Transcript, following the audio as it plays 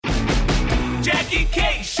Jackie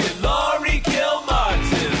Cation, Laurie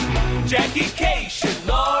Kilmartin. Jackie Cation,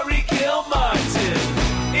 Laurie Kilmartin.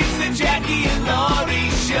 It's the Jackie and Laurie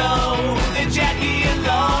Show. The Jackie and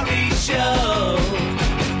Laurie Show.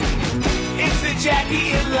 It's the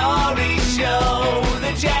Jackie and Laurie Show.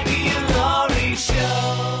 The Jackie and Laurie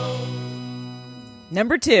Show.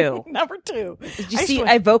 Number 2. Number 2. Did you see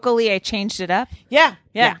I changed it up? Yeah.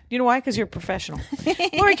 You know why? Because you're a professional.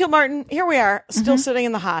 Laurie Kilmartin, here we are, still sitting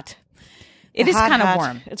in the hot. It is kind of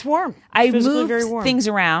warm. It's warm. I physically very warm. moved things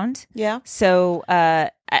around. Yeah. So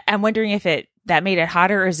I'm wondering if that made it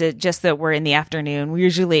hotter, or is it just that we're in the afternoon? We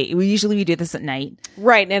usually do this at night.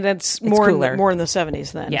 Right, and it's more cooler. in the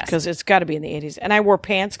 70s then. Yes. Because it's got to be in the 80s. And I wore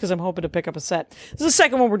pants because I'm hoping to pick up a set. This is the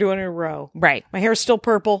second one we're doing in a row. Right. My hair's still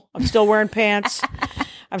purple. I'm still wearing pants.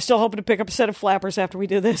 I'm still hoping to pick up a set of flappers after we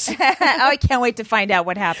do this. I can't wait to find out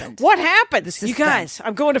what happened. What happened? You guys,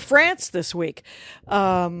 I'm going to France this week.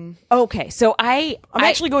 Okay, so I'm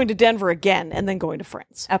actually going to Denver again and then going to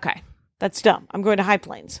France. Okay. That's dumb. I'm going to High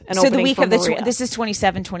Plains. And so the week of this is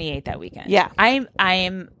 27, 28 that weekend. Yeah. I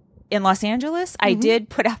am in Los Angeles. I did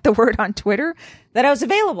put out the word on Twitter that I was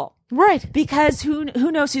available. Right. Because who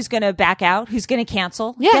knows who's going to back out, who's going to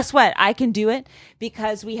cancel. Yeah. Guess what? I can do it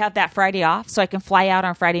because we have that Friday off, so I can fly out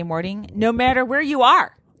on Friday morning no matter where you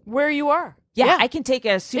are. Where you are. Yeah. I can take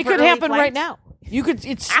a super It could early happen flight. right now.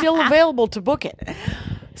 It's still available to book it.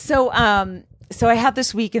 So I have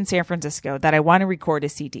this week in San Francisco that I want to record a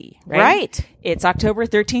CD, right? Right. It's October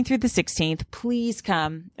 13th through the 16th. Please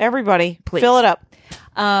come. Everybody, Please. fill it up.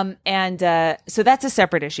 So that's a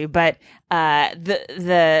separate issue. But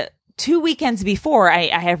the 2 weekends before, I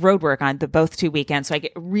have road work on both 2 weekends, so I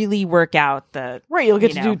get really work out the Right, you'll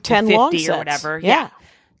get to do 10 long 50 sets. or whatever. Yeah.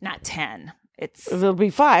 Not 10. It'll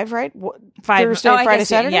be 5, right? 5 Thursday, I Friday, guess,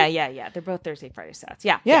 Saturday? Yeah. They're both Thursday, Friday sets.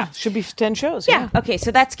 Yeah. Yeah, should be 10 shows. Yeah. Okay.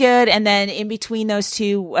 So that's good. And then in between those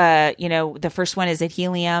two, the first one is at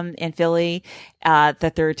Helium in Philly,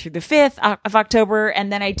 the 3rd through the 5th of October.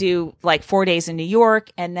 And then I do like 4 days in New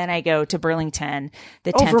York. And then I go to Burlington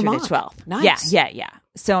the 10th through the 12th. Nice. Yeah.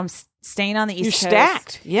 So I'm staying on the East Coast. You're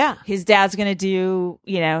stacked. Yeah. His dad's going to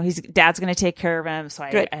his dad's going to take care of him. So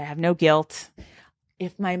I have no guilt.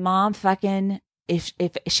 If my mom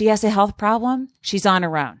if she has a health problem, she's on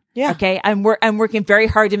her own. Yeah. Okay. I'm working very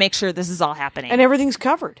hard to make sure this is all happening. And everything's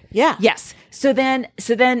covered. Yeah. Yes. So then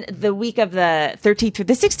the week of the 13th through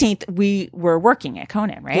the 16th, we were working at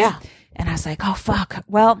Conan, right? Yeah. And I was like, oh, fuck.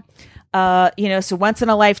 Well, so once in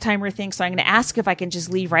a lifetimer thing. So I'm going to ask if I can just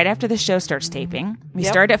leave right after the show starts taping. We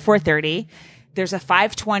start at 4:30. There's a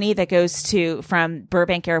 5:20 that goes from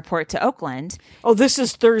Burbank Airport to Oakland. Oh, this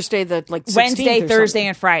is Thursday, the 16th Wednesday, or Thursday, something.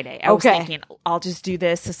 and Friday. I was thinking, I'll just do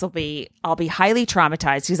this. I'll be highly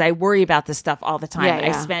traumatized because I worry about this stuff all the time.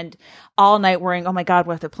 Yeah. I spend all night worrying, oh my God,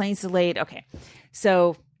 what if the plane's delayed? Okay.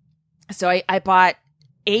 So I bought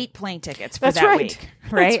 8 plane tickets for that week.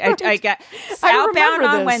 Right? I got outbound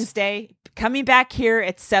on Wednesday, coming back here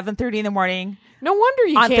at 7:30 in the morning. No wonder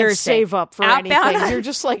you can't Thursday. save up for anything. You're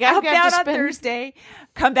just like, I've got to outbound spend... on Thursday,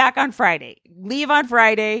 come back on Friday, leave on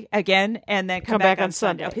Friday again, and then come back on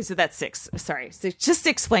Sunday. Okay, so that's 6. Sorry. So just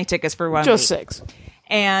 6 plane tickets for 1 week. Just 6.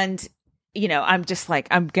 And, I'm just like,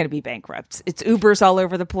 I'm going to be bankrupt. It's Ubers all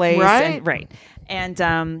over the place. Right. And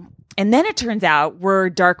then it turns out we're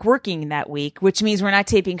dark working that week, which means we're not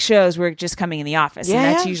taping shows. We're just coming in the office. Yeah.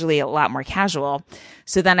 And that's usually a lot more casual.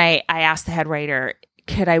 So then I asked the head writer,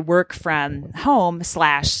 could I work from home /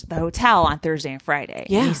 the hotel on Thursday and Friday?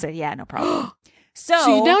 Yeah. And he said, yeah, no problem.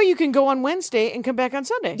 So now you can go on Wednesday and come back on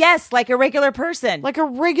Sunday. Yes, like a regular person. Like a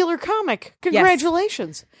regular comic.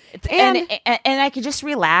 Congratulations. Yes. And I could just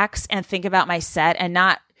relax and think about my set and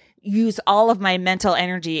not use all of my mental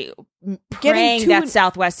energy praying that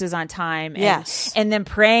Southwest is on time. And then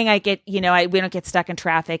praying we don't get stuck in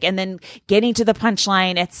traffic. And then getting to the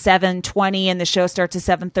punchline at 7:20 and the show starts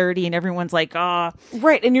at 7:30 and everyone's like, oh.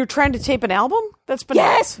 Right. And you're trying to tape an album? That's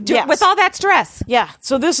bananas. Yes. With all that stress. Yeah.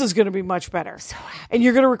 So this is going to be much better. So happy. And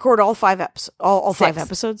you're going to record all 5 all 5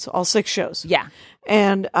 episodes, all 6 shows. Yeah.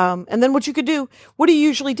 And then what do you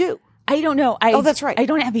usually do? I don't know. That's right. I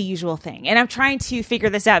don't have a usual thing. And I'm trying to figure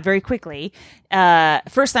this out very quickly.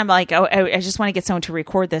 First, I'm like, I just want to get someone to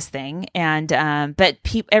record this thing. And, but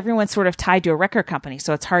everyone's sort of tied to a record company.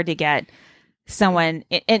 So it's hard to get someone.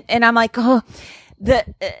 And I'm like,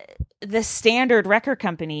 the standard record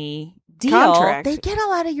company deal, contract, they get a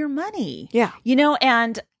lot of your money. Yeah.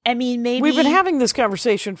 And I mean, maybe we've been having this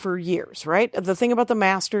conversation for years, right? The thing about the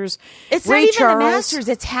masters, it's Ray not even Charles, the masters.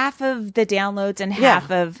 It's half of the downloads and half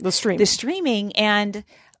of the streaming. The streaming, and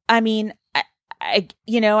I mean,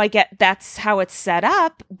 I get that's how it's set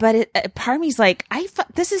up, but part of me's like,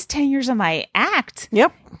 this is 10 years of my act.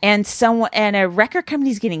 Yep. And a record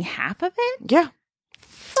company's getting half of it? Yeah.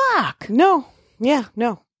 Fuck. No. Yeah,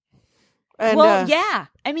 no. And, yeah.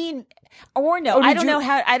 I mean, or no. I don't know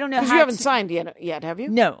how. You haven't signed yet, have you?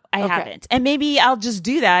 No, I haven't. And maybe I'll just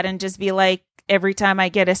do that and just be like, every time I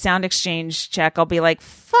get a Sound Exchange check, I'll be like,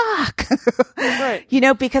 fuck. Right.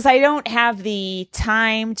 Because I don't have the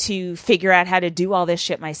time to figure out how to do all this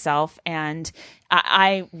shit myself. And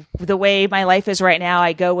the way my life is right now,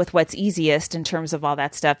 I go with what's easiest in terms of all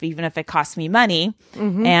that stuff, even if it costs me money.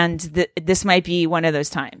 Mm-hmm. And this might be one of those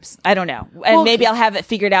times. I don't know. And maybe I'll have it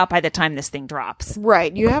figured out by the time this thing drops.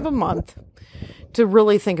 Right. You have a month to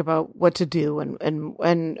really think about what to do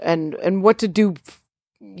and what to do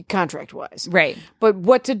contract wise. Right. But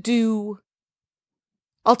what to do,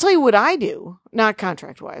 I'll tell you what I do, not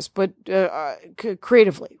contract wise, but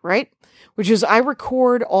creatively, right? Which is I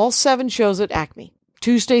record all 7 shows at Acme,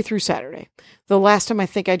 Tuesday through Saturday. The last time I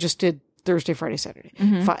think I just did Thursday, Friday, Saturday,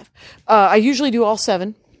 5. I usually do all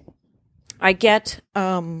 7. I get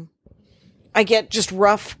just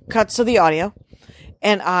rough cuts of the audio,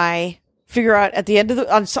 and I figure out at the end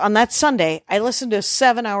of on that Sunday, I listen to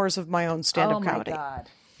 7 hours of my own stand-up comedy. Oh my God.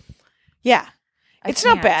 Yeah. It's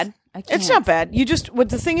not bad. It's not bad. What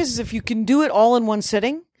the thing is if you can do it all in one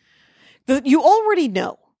sitting, you already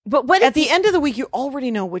know. But at the end of the week, you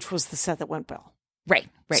already know which was the set that went well. Right.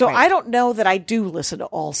 So I don't know that I do listen to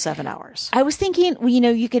all 7 hours. I was thinking,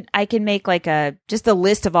 I can make like just a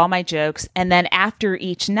list of all my jokes, and then after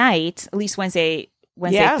each night, at least Wednesday,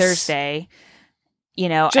 Thursday,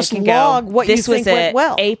 just I can log go, what you think went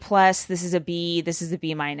well. A+, this is a B, this is a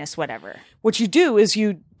B-, whatever. What you do is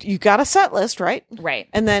you got a set list, right? Right.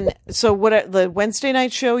 And then the Wednesday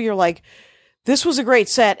night show, you're like, this was a great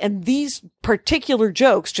set, and these particular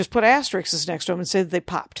jokes, just put asterisks next to them and say that they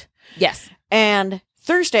popped. Yes. And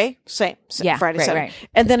Thursday, same. Yeah, Friday, right, Saturday. right.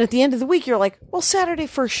 And then at the end of the week, you're like, well, Saturday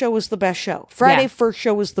first show was the best show. Friday first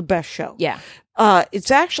show was the best show. Yeah.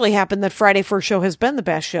 It's actually happened that Friday first show has been the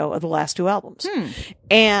best show of the last 2 albums.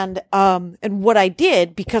 And what I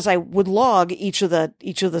did, because I would log each of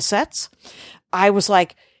the sets, I was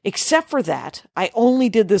like, except for that, I only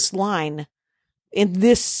did this line in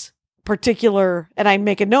this particular, and I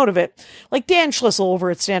make a note of it. Like Dan Schlissel over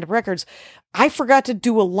at Stand Up Records, I forgot to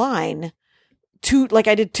do a line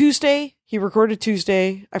I did Tuesday, he recorded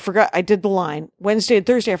Tuesday, I did the line. Wednesday and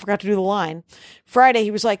Thursday, I forgot to do the line. Friday, he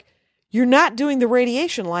was like, you're not doing the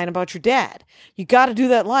radiation line about your dad. You got to do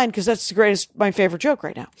that line because that's my favorite joke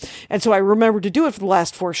right now. And so I remembered to do it for the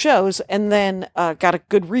last 4 shows, and then got a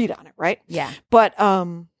good read on it, right? Yeah. But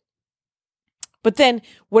then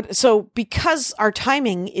so because our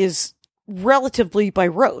timing is relatively by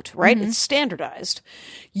rote, right? It's standardized.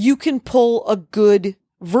 You can pull a good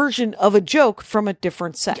version of a joke from a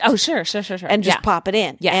different set. Oh, sure. And just pop it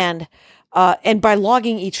in. Yeah. And by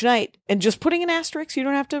logging each night and just putting an asterisk, you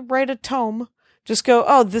don't have to write a tome. Just go,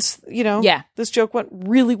 oh, this joke went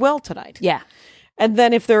really well tonight. Yeah. And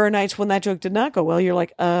then if there are nights when that joke did not go well, you're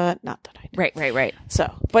like, not tonight. Right.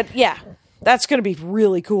 So, but yeah, that's going to be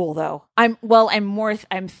really cool though. I'm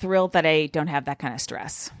thrilled that I don't have that kind of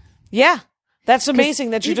stress. Yeah. That's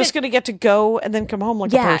amazing that you're just going to get to go and then come home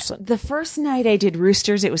like a person. The first night I did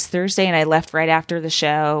Roosters, it was Thursday, and I left right after the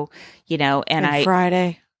show, and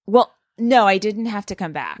Friday. Well, no, I didn't have to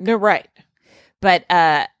come back. No, right. But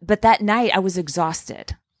that night I was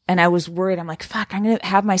exhausted and I was worried. I'm like, fuck, I'm going to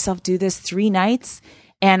have myself do this 3 nights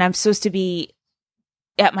and I'm supposed to be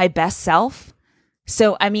at my best self.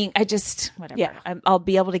 So, I mean, whatever. Yeah. I'll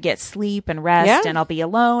be able to get sleep and rest and I'll be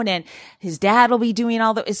alone and his dad will be doing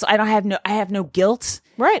all the, so I have no guilt.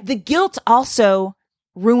 Right. The guilt also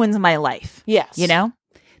ruins my life. Yes.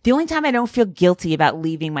 The only time I don't feel guilty about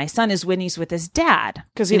leaving my son is when he's with his dad.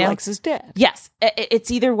 Because he likes his dad. Yes.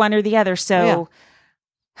 It's either one or the other. So.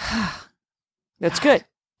 Yeah. That's good.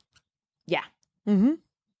 Yeah. Mm-hmm.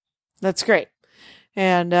 That's great.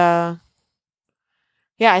 And, I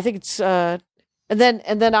think it's, and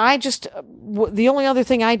then I just, the only other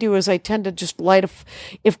thing I do is I tend to just light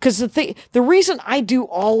because the reason I do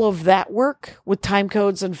all of that work with time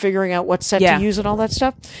codes and figuring out what set to use and all that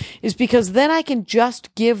stuff is because then I can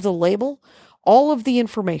just give the label all of the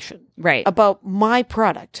information about my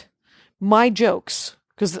product, my jokes,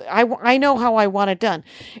 because I know how I want it done.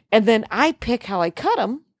 And then I pick how I cut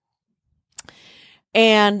them.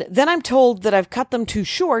 And then I'm told that I've cut them too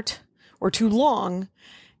short or too long.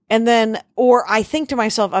 And then, or I think to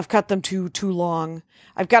myself, I've cut them too long.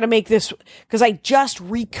 I've got to make this, because I just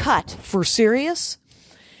recut for Sirius.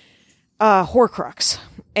 Horcrux,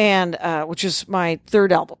 and which is my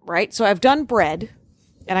third album, right? So I've done Bread,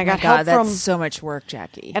 and I got help from so much work,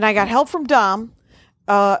 Jackie. And I got help from Dom,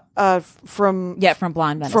 from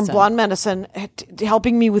Blonde Medicine. From Blonde Medicine,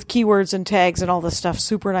 helping me with keywords and tags and all this stuff.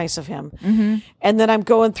 Super nice of him. Mm-hmm. And then I'm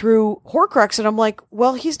going through Horcrux, and I'm like,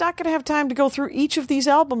 well, he's not going to have time to go through each of these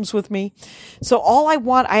albums with me. So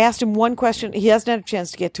I asked him one question. He hasn't had a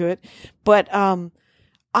chance to get to it, but on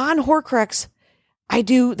Horcrux,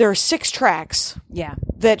 there are 6 tracks. Yeah.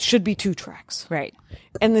 That should be 2 tracks. Right.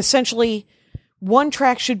 And essentially, one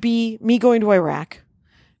track should be me going to Iraq,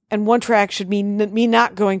 and one track should be me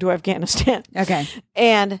not going to Afghanistan. Okay.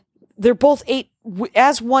 And they're both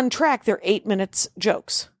as one track, they're 8 minutes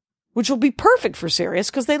jokes, which will be perfect for Sirius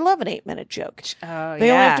because they love an 8-minute joke. Oh, they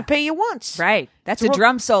only have to pay you once. Right. That's a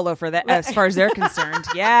drum solo for that, as far as they're concerned.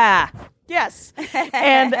 Yeah. Yes.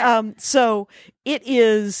 And so it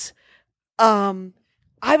is.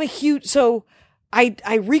 I'm a huge, so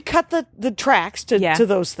I recut the tracks to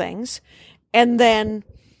those things, and then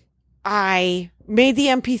I made the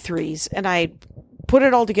MP3s and I put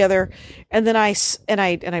it all together, and then I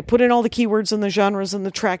put in all the keywords and the genres and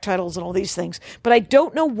the track titles and all these things, but I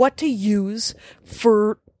don't know what to use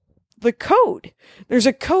for the code. There's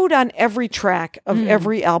a code on every track of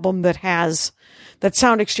every album that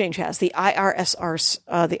Sound Exchange has, the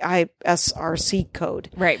ISRC code.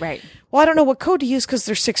 Right. Well, I don't know what code to use because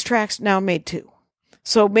there's 6 tracks now made 2.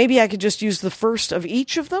 So maybe I could just use the first of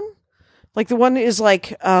each of them. Like the one is like,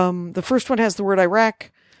 the first one has the word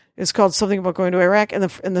Iraq. It's called something about going to Iraq. And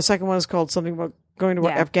the second one is called something about going to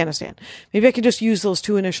Afghanistan. Maybe I could just use those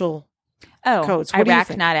 2 initial codes. What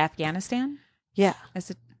Iraq, not Afghanistan? Yeah. As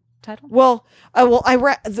a title? Well,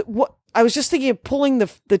 Iraq, I was just thinking of pulling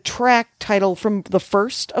the track title from the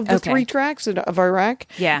first of the 3 tracks of Iraq,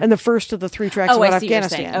 and the first of the 3 tracks about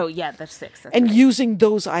Afghanistan. Oh, yeah, that's 6. And using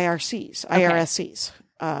those IRCs.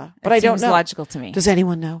 But I don't know. Seems logical to me. Does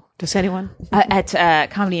anyone know? Does anyone?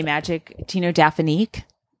 At Comedy and Magic, do you know Daphnique?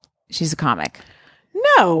 She's a comic.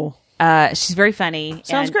 No. She's very funny.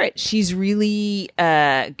 Sounds great. She's really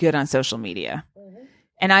good on social media. Mm-hmm.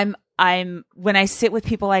 And I'm when I sit with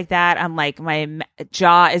people like that, I'm like, my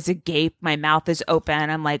jaw is agape, my mouth is open.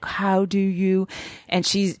 I'm like, how do you? And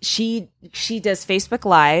she does Facebook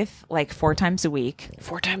Live like 4 times a week.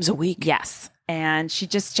 4 times a week. Yes, and she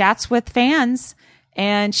just chats with fans.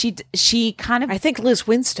 And she kind of, I think Liz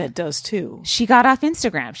Winstead does too. She got off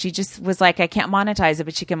Instagram. She just was like, I can't monetize it,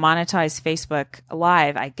 but she can monetize Facebook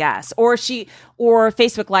Live, I guess. Or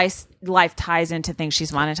Facebook Live ties into things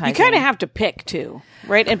she's monetizing. You kind of have to pick too,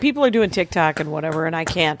 right? And people are doing TikTok and whatever, and I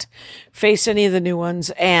can't face any of the new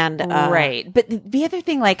ones. And right, but the other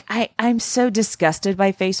thing, like I'm so disgusted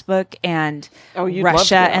by Facebook and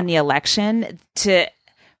Russia and the election.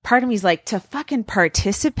 Part of me is like, to fucking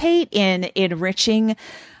participate in enriching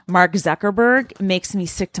Mark Zuckerberg makes me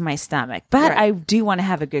sick to my stomach. But I do want to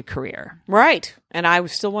have a good career. Right. And I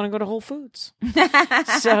still want to go to Whole Foods.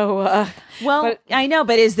 So, I know,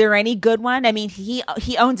 but is there any good one? I mean, he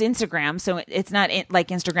owns Instagram, so it's not like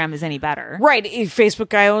Instagram is any better. Right. Facebook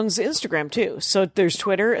guy owns Instagram too. So there's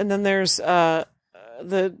Twitter, and then there's the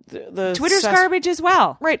Twitter's garbage as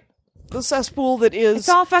well. Right. The cesspool that is. It's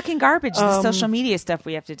all fucking garbage, the social media stuff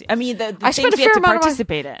we have to do. I mean, the things we have to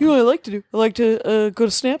participate in. You know what I like to do? I like to go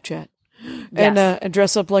to Snapchat and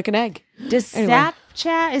dress up like an egg. Does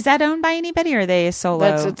Snapchat, is that owned by anybody, or are they a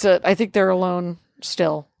solo? I think they're alone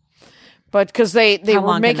still. But because they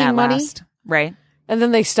were making money. Last? Right. And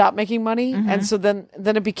then they stopped making money. Mm-hmm. And so then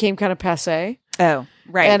it became kind of passé. Oh,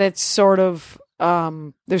 right. And it's sort of.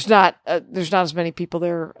 There's not as many people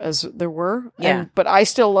there as there were. Yeah. But I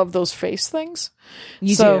still love those face things.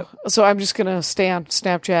 You do. So I'm just going to stay on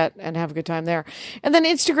Snapchat and have a good time there. And then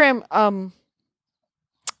Instagram, I'm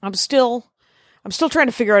still trying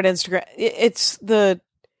to figure out Instagram.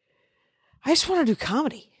 I just want to do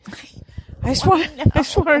comedy. I just want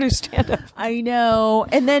to do stand up. I know.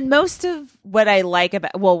 And then most of what I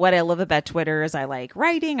love about Twitter is I like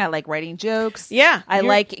writing jokes. Yeah. I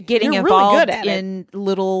like getting involved in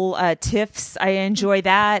little tiffs. I enjoy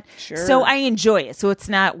that. Sure. So I enjoy it. So it's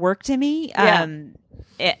not work to me. Yeah.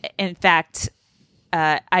 In fact,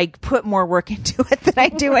 I put more work into it than I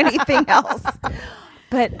do anything else.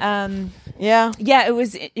 But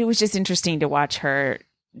it was just interesting to watch her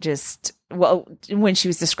when she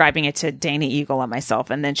was describing it to Dana Eagle and myself,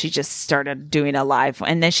 and then she just started doing a live,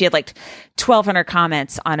 and then she had like 1,200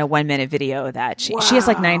 comments on a 1-minute video that she has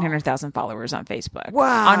like 900,000 followers on Facebook.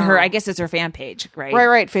 Wow. On her, I guess it's her fan page, right?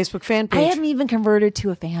 Right. Facebook fan page. I haven't even converted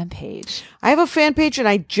to a fan page. I have a fan page, and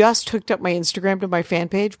I just hooked up my Instagram to my fan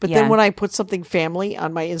page, but then when I put something family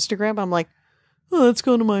on my Instagram, I'm like, oh, let's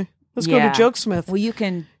go to my Let's go to Jokesmith. Well, you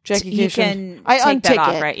can Jackie you Cation. can I take that untick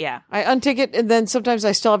off, it. right? Yeah. I untick it, and then sometimes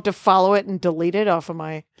I still have to follow it and delete it off of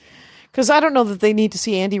my. Because I don't know that they need to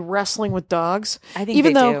see Andy wrestling with dogs. I think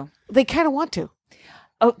even they though do. they kind of want to.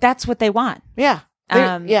 Oh, that's what they want. Yeah.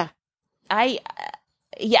 Yeah.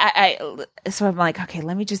 So I'm like, okay,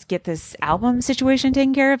 let me just get this album situation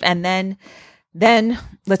taken care of, and then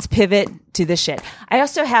let's pivot to this shit. I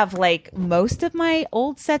also have like most of my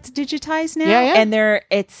old sets digitized now, and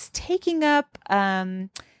it's taking up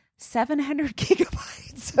 700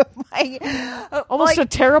 gigabytes of my almost a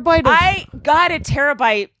terabyte. I got a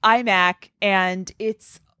terabyte iMac, and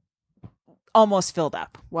it's almost filled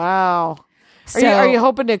up. Wow. Are you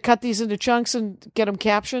hoping to cut these into chunks and get them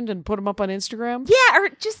captioned and put them up on Instagram? Yeah, or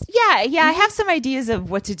just I have some ideas of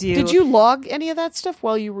what to do. Did you log any of that stuff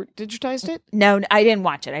while you digitized it? No, I didn't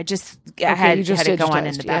watch it. I had it go on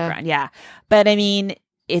in the background. Yeah. But I mean,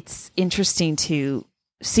 it's interesting to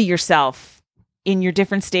see yourself in your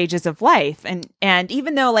different stages of life. And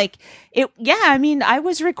even though like I mean, I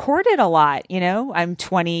was recorded a lot, I'm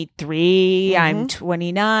 23, I'm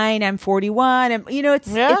 29, I'm 41.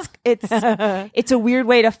 It's a weird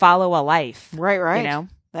way to follow a life. Right.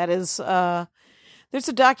 That is, there's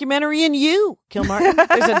a documentary in you, Kilmartin.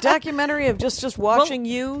 There's a documentary of just watching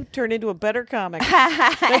you turn into a better comic.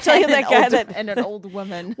 I tell you that guy and an old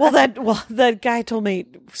woman. That guy told me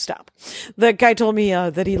stop. That guy told me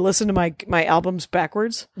that he listened to my albums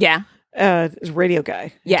backwards. Yeah. He's a radio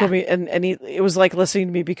guy. He Yeah. told me, and it was like listening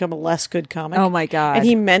to me become a less good comic. Oh my God. And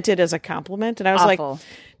he meant it as a compliment, and I was Awful. like,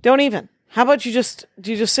 don't even. How about do you just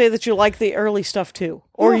say that you like the early stuff too?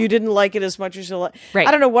 Or you didn't like it as much as you like? Right.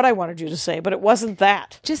 I don't know what I wanted you to say, but it wasn't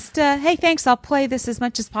that. Just, hey, thanks. I'll play this as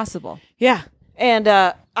much as possible. Yeah. And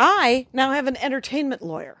I now have an entertainment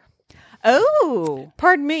lawyer. Oh.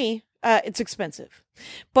 Pardon me. It's expensive.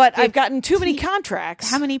 But I've gotten too many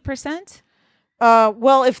contracts. How many percent?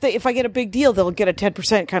 Well, if I get a big deal, they'll get a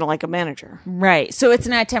 10%, kind of like a manager. Right. So it's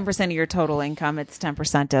not 10% of your total income. It's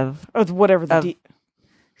 10% of whatever the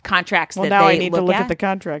contracts that now they I need to look at the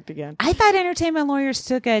contract again. I thought entertainment lawyers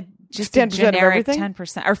took just 10% a generic of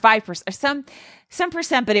 10% or 5% or some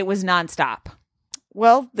percent, but it was nonstop.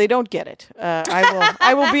 Well, they don't get it.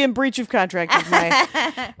 I will be in breach of contract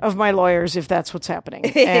of my lawyers if that's what's happening.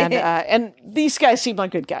 And these guys seem like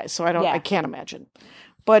good guys, so I can't imagine.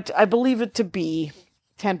 But I believe it to be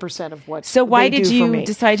 10% of what. So why they did do you for me.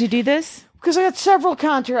 decide to do this? Because I got several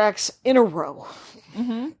contracts in a row,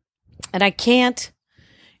 and I can't.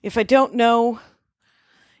 If I don't know,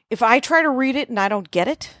 if I try to read it and I don't get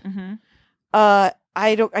it,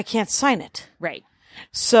 I can't sign it. Right.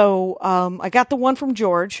 So I got the one from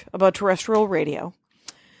George about terrestrial radio.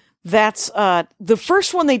 That's the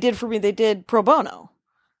first one they did for me. They did pro bono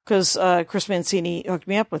because Chris Mancini hooked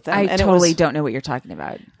me up with them. I totally don't know what you're talking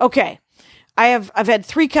about. Okay, I've had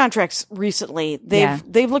 3 contracts recently.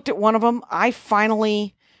 They've looked at one of them. I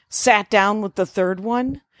finally sat down with the third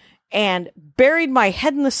one and buried my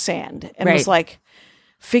head in the sand and was like,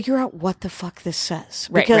 figure out what the fuck this says.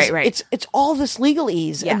 Because it's all this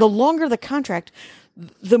legalese. Yeah. And the longer the contract,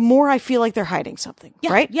 the more I feel like they're hiding something.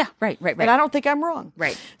 Yeah, right? Yeah, right. And I don't think I'm wrong.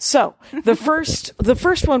 Right. So the first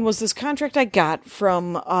one was this contract I got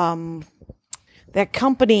from that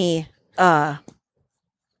company,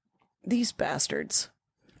 these bastards.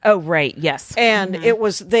 Oh, right. Yes. And it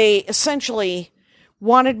was, they essentially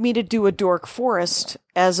wanted me to do a Dork Forest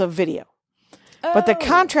as a video. But the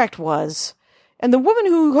contract was, and the woman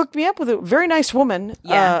who hooked me up with it, very nice woman,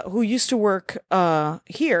 who used to work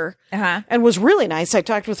here and was really nice. I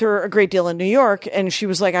talked with her a great deal in New York, and she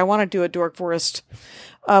was like, I want to do a Dork Forest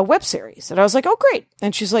web series. And I was like, oh, great.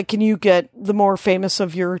 And she's like, can you get the more famous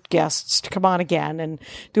of your guests to come on again and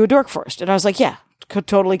do a Dork Forest? And I was like, yeah.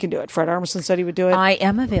 Totally can do it. Fred Armisen said he would do it. I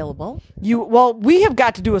am available. Well, we have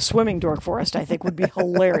got to do a swimming Dork Forest. I think would be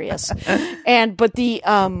hilarious. But I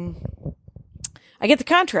get the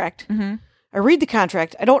contract. I read the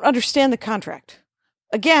contract. I don't understand the contract.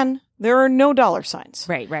 Again, there are no dollar signs.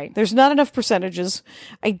 Right. There's not enough percentages.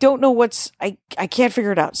 I don't know I can't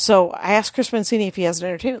figure it out. So I asked Chris Mancini if he has an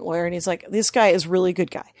entertainment lawyer, and he's like, this guy is really a good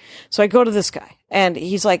guy. So I go to this guy, and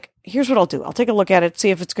he's like, here's what I'll do. I'll take a look at it, see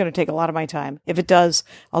if it's going to take a lot of my time. If it does,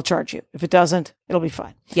 I'll charge you. If it doesn't, it'll be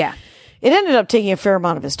fine. Yeah. It ended up taking a fair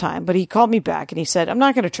amount of his time, but he called me back and he said, I'm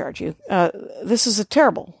not going to charge you. This is a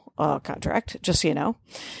terrible contract, just so you know.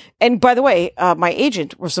 And by the way, my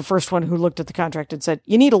agent was the first one who looked at the contract and said,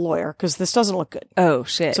 you need a lawyer because this doesn't look good. Oh,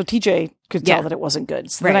 shit. So TJ could tell that it wasn't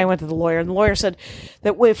good. So then I went to the lawyer, and the lawyer said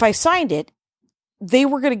that if I signed it, they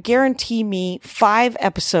were going to guarantee me 5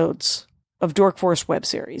 episodes of Dork Forest web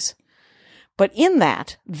series. But in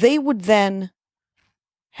that, they would then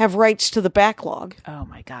have rights to the backlog. Oh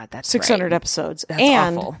my God, that's 600 episodes. That's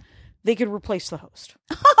and awful. They could replace the host.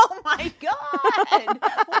 Oh my God!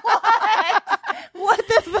 What? What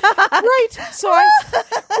the fuck? Right. So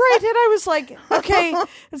right, and I was like, okay.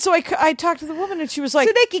 And so I talked to the woman, and she was like,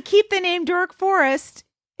 so they could keep the name Dork Forest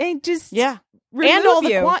and just and all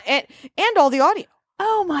and all the audio.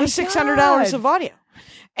 Oh my God! The $600 of audio,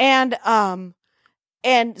 and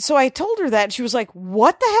so I told her that, and she was like,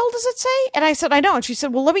 "What the hell does it say?" And I said, "I know." And she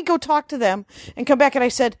said, "Well, let me go talk to them and come back." And I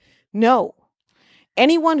said, "No.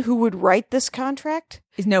 Anyone who would write this contract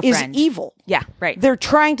is evil. Yeah, right. They're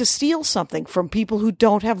trying to steal something from people who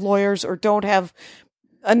don't have lawyers or don't have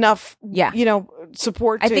enough,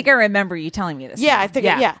 support. I think I remember you telling me this. Yeah, I think,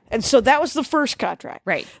 yeah. And so that was the first contract.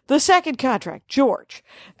 Right. The second contract, George.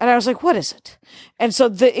 And I was like, what is it? And so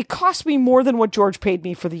it cost me more than what George paid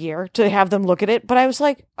me for the year to have them look at it. But I was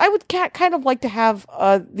like, I would kind of like to have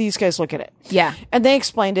these guys look at it. Yeah. And they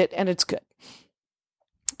explained it, and it's good.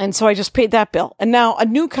 And so I just paid that bill. And now a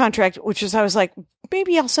new contract, I was like,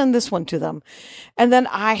 maybe I'll send this one to them. And then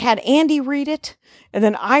I had Andy read it, and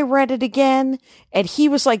then I read it again, and he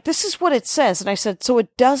was like, this is what it says. And I said, so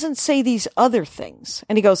it doesn't say these other things.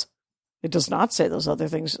 And he goes, it does not say those other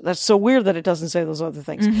things. That's so weird that it doesn't say those other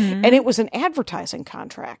things. Mm-hmm. And it was an advertising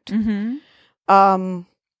contract from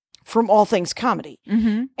All Things Comedy.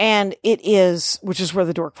 Mm-hmm. And it is, which is where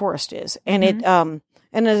the Dork Forest is. And it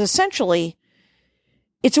essentially,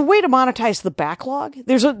 it's a way to monetize the backlog.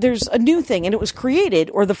 There's a new thing, and it was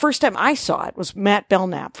created, or the first time I saw it was Matt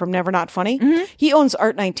Belknap from Never Not Funny. Mm-hmm. He owns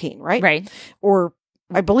Art19, right? Right. Or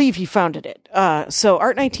I believe he founded it. So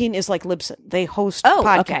Art19 is like Libsyn. They host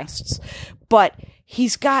podcasts. Okay. But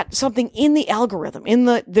he's got something in the algorithm.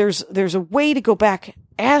 There's a way to go back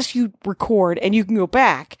as you record, and you can go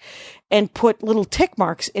back and put little tick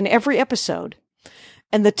marks in every episode.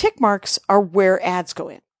 And the tick marks are where ads go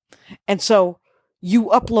in. And so you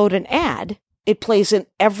upload an ad, it plays in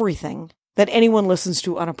everything that anyone listens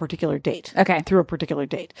to on a particular date. Okay. Through a particular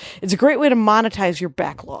date. It's a great way to monetize your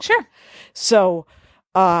backlog. Sure. So,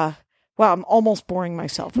 wow, I'm almost boring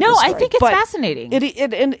myself. No, I think it's fascinating.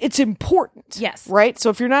 And it's important. Yes. Right?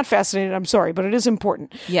 So if you're not fascinated, I'm sorry, but it is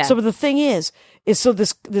important. Yeah. So, but the thing is so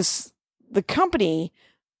the company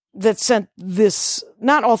that sent this,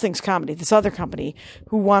 not All Things Comedy, this other company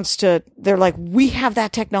they're like, we have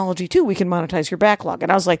that technology too. We can monetize your backlog.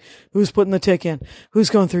 And I was like, who's putting the tick in? Who's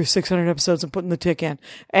going through 600 episodes and putting the tick in?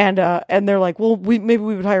 And they're like, well, maybe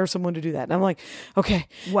we would hire someone to do that. And I'm like, okay.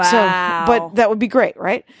 Wow. So, but that would be great.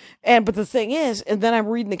 Right. But the thing is, and then I'm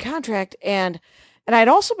reading the contract, and I'd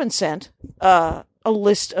also been sent, a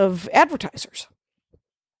list of advertisers.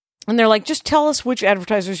 And they're like, just tell us which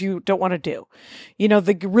advertisers you don't want to do.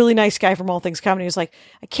 The really nice guy from All Things Comedy was like,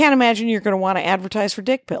 I can't imagine you're going to want to advertise for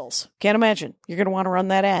dick pills. Can't imagine you're going to want to run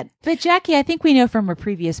that ad. But Jackie, I think we know from a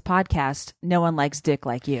previous podcast, no one likes dick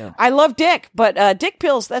like you. I love dick, but dick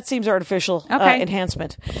pills, that seems artificial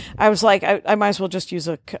enhancement. I was like, I might as well just use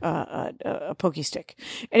a Pokey Stick.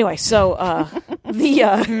 Anyway, so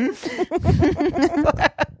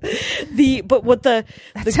that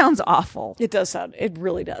sounds awful. It does sound. It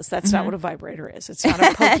really does. That's not what a vibrator is. It's not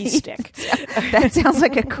a Pokey Stick. That sounds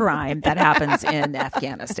like a crime that happens in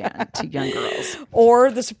Afghanistan to young girls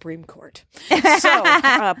or the Supreme Court. So,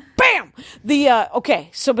 bam. Okay.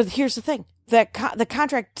 So, but here's the thing: that the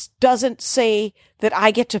contract doesn't say that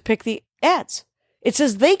I get to pick the ads. It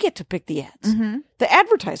says they get to pick the ads. Mm-hmm. The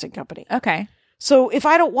advertising company. Okay. So if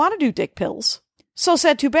I don't want to do dick pills. So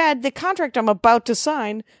sad, too bad. The contract I'm about to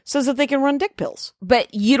sign says that they can run dick pills.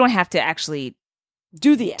 But you don't have to actually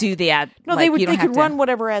do the ad. No, like, they could run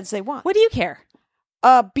whatever ads they want. What do you care?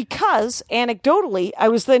 Because anecdotally, I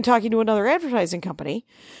was then talking to another advertising company,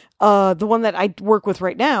 the one that I work with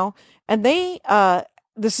right now, and they,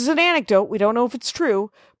 this is an anecdote. We don't know if it's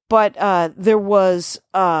true, but there was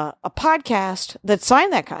a podcast that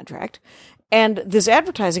signed that contract, and this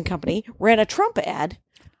advertising company ran a Trump ad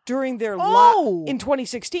during their in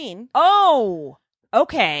 2016. Oh,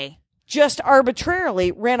 okay. Just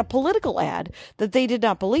arbitrarily ran a political ad that they did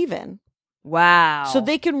not believe in. Wow. So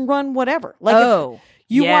they can run whatever. Like if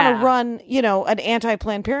you want to run, an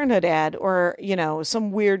anti-Planned Parenthood ad or,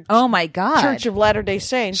 some weird oh my God. Church of Latter-day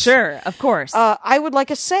Saints. Sure, of course. I would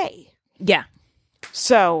like a say. Yeah.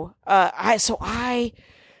 So I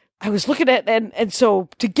was looking at, and so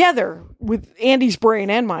together with Andy's brain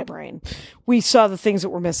and my brain, we saw the things that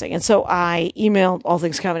were missing. And so I emailed All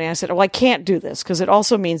Things Comedy. I said, well, I can't do this because it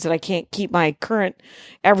also means that I can't keep my current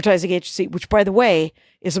advertising agency, which, by the way,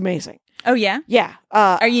 is amazing. Oh, yeah? Yeah.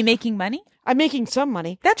 Are you making money? I'm making some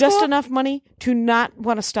money. That's just cool. enough money to not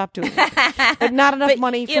want to stop doing it. But not enough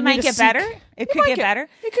money for it me might to get seek. better. It could get better.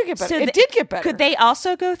 It could get better. So it did get better. Could they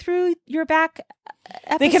also go through your back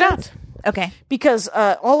episodes? They cannot. Okay. Because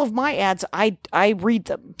all of my ads, I read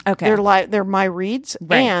them. Okay. They're my reads,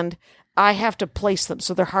 Right. and I have to place them.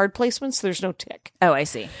 So they're hard placements. There's no tick. Oh, I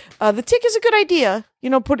see. The tick is a good idea.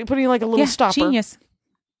 Putting like a little stopper. Genius.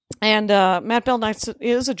 And Matt Belknap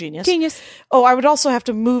is a genius. Genius. Oh, I would also have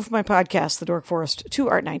to move my podcast, The Dork Forest, to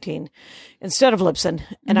Art 19 instead of Libsyn,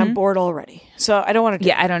 and I'm bored already. So I don't want to do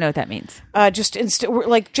Yeah, I don't know what that means.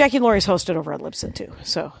 like Jackie and Laurie's hosted over at Libsyn too.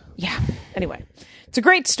 So Yeah. anyway, it's a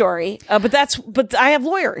great story, but I have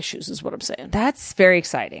lawyer issues is what I'm saying. That's very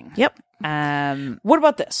exciting. Yep. What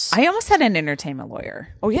about this? I almost had an entertainment lawyer.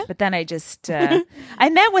 Oh, yeah? But then I just I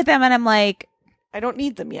met with them and I'm like, I don't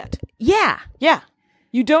need them yet. yeah. Yeah.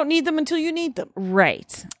 You don't need them until you need them.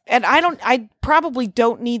 Right. And I probably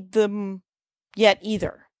don't need them yet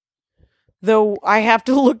either. Though I have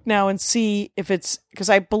to look now and see if it's, because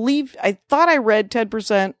I thought I read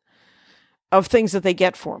 10% of things that they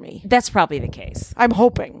get for me. That's probably the case. I'm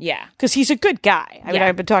hoping. Yeah. Because he's a good guy. I mean, Yeah.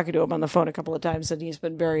 I've been talking to him on the phone a couple of times and he's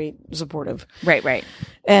been very supportive. Right.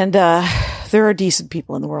 And there are decent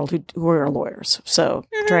people in the world who are lawyers. So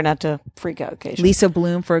try not to freak out occasionally. Lisa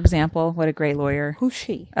Bloom, for example, what a great lawyer. Who's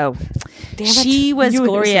she? Oh, Damn it. she was You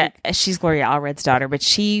Gloria. She's Gloria Allred's daughter, but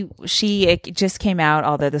she it just came out,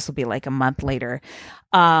 although this will be like a month later,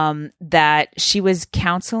 that she was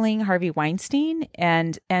counseling Harvey Weinstein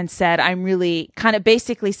and said,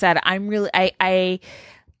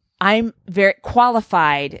 I'm very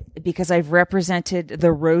qualified because I've represented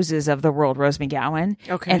the roses of the world, Rose McGowan.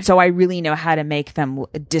 Okay. And so I really know how to make them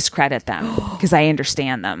discredit them because I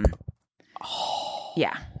understand them.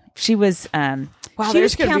 Yeah. She was, she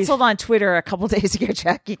was canceled on Twitter a couple days ago,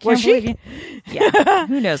 Jackie. Was she? Yeah.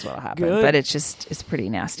 Who knows what'll happen, Good. but it's pretty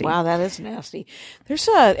nasty. Wow, that is nasty. There's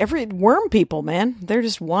every worm people, man. They're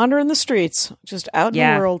just wandering the streets, just out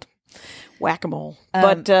in the world. Whack-a-mole.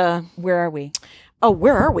 But where are we? oh,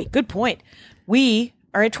 where are we? Good point. We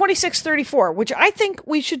are at 2634, which I think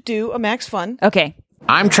we should do a Max Fun. Okay.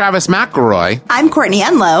 I'm Travis McElroy. I'm Courtney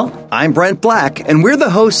Enlow. I'm Brent Black, and we're the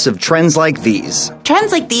hosts of Trends Like These.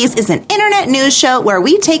 Trends Like These is an internet news show where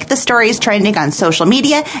we take the stories trending on social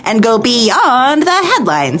media and go beyond the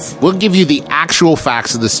headlines. We'll give you the actual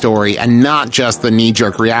facts of the story and not just the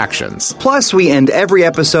knee-jerk reactions. Plus, we end every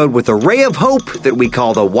episode with a ray of hope that we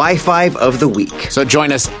call the Wi-Fi of the Week. So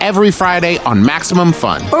join us every Friday on Maximum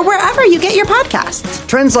Fun. Or wherever you get your podcasts.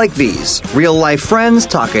 Trends Like These. Real-life friends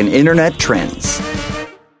talking internet trends.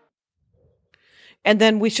 And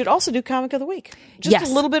then we should also do Comic of the Week. Just Yes.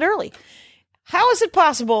 a little bit early. How is it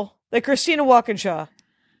possible that Christina Walkinshaw,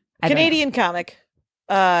 Canadian comic,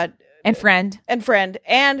 And friend. and friend,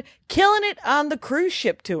 and killing it on the cruise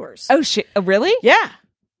ship tours? Oh, shit. Oh, really? Yeah.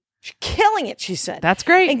 She's killing it, she said. That's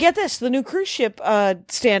great. And get this, the new cruise ship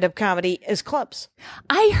stand-up comedy is clubs.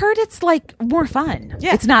 I heard it's like more fun.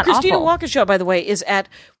 Yeah. It's not Christina awful. Walkinshaw, by the way, is at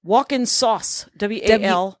Walkin Sauce,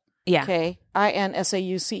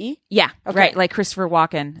 WALKINSAUCE. Yeah. Okay. Right. Like Christopher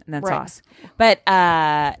Walken and then Right. sauce. But,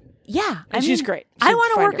 yeah. And she's great. I So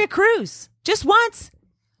want to find work her. a cruise just once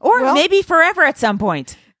or Well- maybe forever at some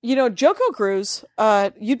point. You know, Joko Cruise,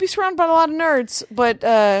 you'd be surrounded by a lot of nerds, but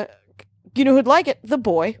you know who'd like it? The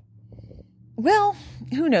boy. Well,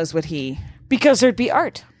 who knows what Because there'd be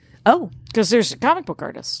art. Oh. Because there's comic book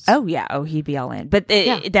artists. Oh, yeah. Oh, he'd be all in. But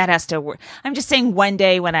that has to work. I'm just saying one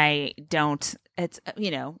day when I don't, it's,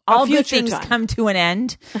 all good future things time. come to an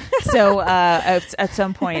end. So at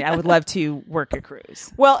some point, I would love to work a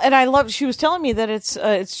cruise. Well, and she was telling me that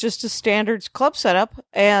it's just a standard club setup,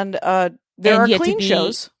 and there are you have to clean be-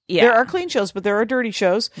 shows. yeah. There are clean shows, but there are dirty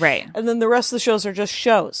shows. Right. And then the rest of the shows are just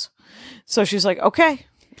shows. So she's like, okay.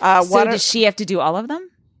 So does she have to do all of them?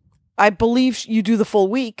 I believe you do the full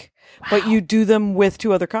week, but you do them with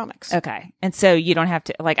two other comics. Okay. And so you don't have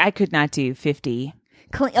to, like, I could not do 50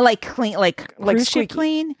 clean, like cruise ship squeaky.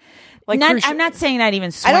 clean. Like Not, cruise I'm ship- not saying not even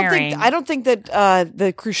swearing. I don't think that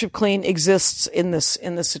the cruise ship clean exists in this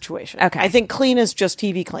situation. Okay. I think clean is just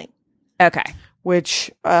TV clean, Okay. which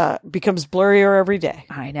becomes blurrier every day,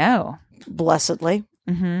 I know. blessedly.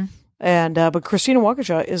 Mm-hmm. And but Christina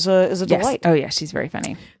Walkinshaw is a delight. Yes. Oh, yeah. She's very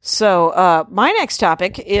funny. So my next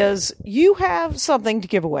topic is you have something to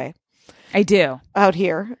give away I do. out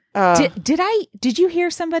here. Did you hear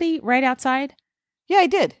somebody right outside? Yeah, I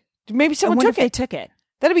did. Maybe I someone wonder took if they it. took it.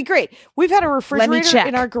 That'd be great. We've had a refrigerator check.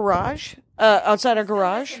 in our garage, outside our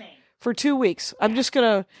garage, for 2 weeks. I'm just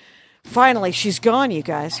gonna. Finally, she's gone, you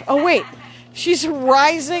guys. Oh wait, she's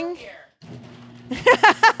rising.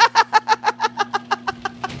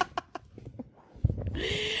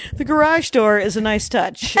 The garage door is a nice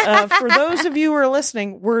touch. For those of you who are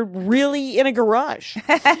listening, we're really in a garage.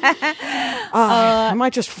 I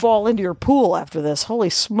might just fall into your pool after this.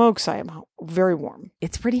 Holy smokes, I am very warm.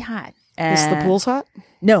 It's pretty hot. Is the pool's hot?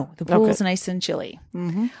 No, the pool's nice and chilly.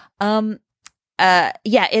 Mm-hmm.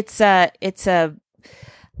 Yeah, it's a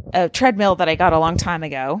treadmill that I got a long time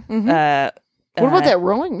ago. Mm-hmm. What about that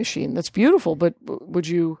rowing machine? That's beautiful, but would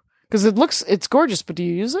you? Because it's gorgeous, but do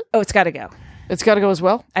you use it? Oh, it's got to go. It's got to go as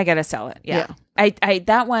well. I got to sell it. Yeah. I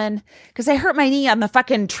that one, because I hurt my knee on the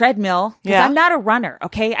fucking treadmill. Yeah. I'm not a runner.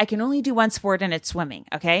 Okay. I can only do one sport and it's swimming.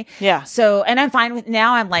 Okay. Yeah. So, and I'm fine with,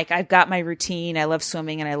 now I'm like, I've got my routine. I love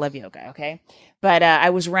swimming and I love yoga. Okay. But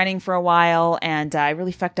I was running for a while and I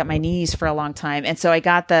really fucked up my knees for a long time. And so I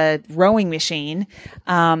got the rowing machine.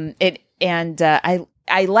 I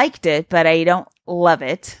liked it, but I don't love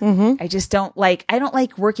it. Mm-hmm. I don't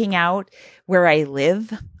like working out where I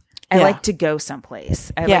live. I like to go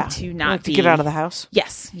someplace. I like to not to get out of the house.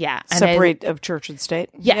 Yes. Yeah. Separate of church and state.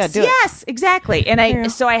 Yes. Yes, exactly. And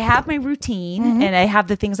so I have my routine and I have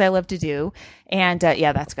the things I love to do. And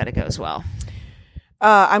that's got to go as well.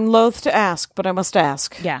 I'm loath to ask, but I must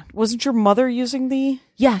ask. Yeah. Wasn't your mother using the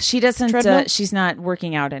Yeah, she doesn't, treadmill? She's not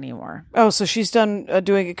working out anymore. Oh, so she's done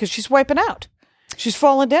doing it because she's wiping out. She's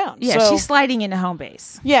fallen down. Yeah, so, she's sliding into home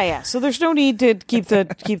base. Yeah. So there's no need to keep the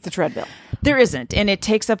treadmill. There isn't. And it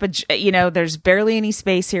takes up there's barely any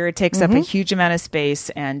space here. It takes up a huge amount of space.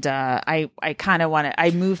 And I kind of want to, I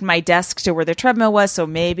moved my desk to where the treadmill was. So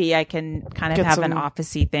maybe I can kind of have an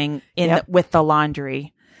office-y thing with the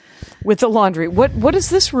laundry. With the laundry. What is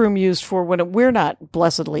this room used for when we're not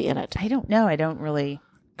blessedly in it? I don't know. I don't really.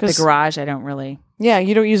 The garage, I don't really. Yeah,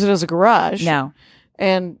 you don't use it as a garage. No.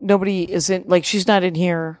 And nobody is in, like, she's not in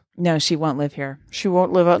here. No, she won't live here. She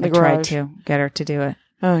won't live out in the garage. I tried to get her to do it.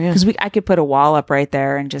 Oh, yeah. Because I could put a wall up right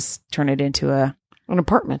there and just turn it into an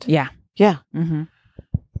apartment. Yeah. Yeah. Mm-hmm.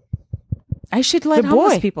 I should let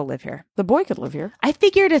homeless people live here. The boy could live here. I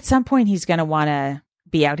figured at some point he's going to want to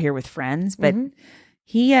be out here with friends, but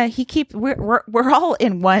we're all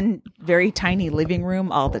in one very tiny living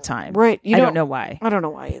room all the time. Right. I don't know why. I don't know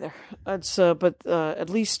why either. It's but at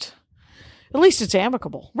least it's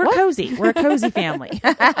amicable. We're cozy. We're a cozy family.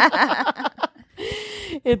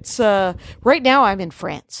 It's right now I'm in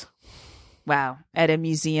France. Wow. At a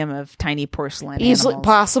museum of tiny porcelain Easily, animals.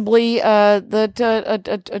 possibly a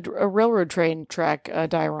railroad train track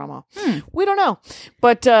diorama. We don't know.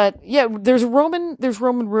 But there's Roman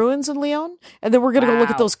ruins in Lyon. And then we're going to go look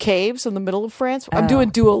at those caves in the middle of France. I'm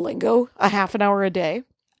doing Duolingo, a half an hour a day.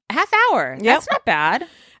 A half hour? Yep. That's not bad.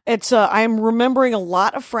 It's I'm remembering a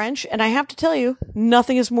lot of French, and I have to tell you,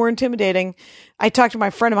 nothing is more intimidating. I talked to my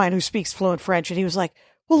friend of mine who speaks fluent French, and he was like,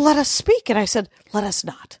 "Well, let us speak." And I said, "Let us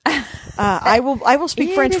not." I will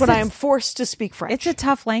speak French when I am forced to speak French. It's a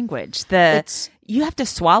tough language. You have to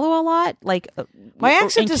swallow a lot. Like my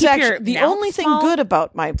accent is actually the only thing good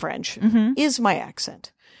about my French is my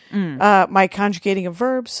accent. My conjugating of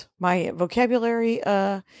verbs, my vocabulary,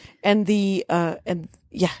 not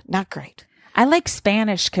great. I like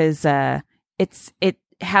Spanish because how it's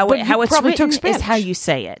written is how you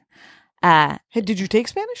say it. Did you take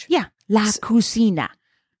Spanish? Yeah, la cocina,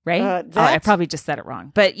 right? I probably just said it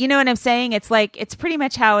wrong, but you know what I'm saying. It's pretty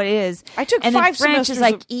much how it is. I took and 5 French semesters is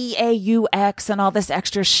like EAUX and all this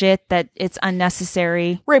extra shit that it's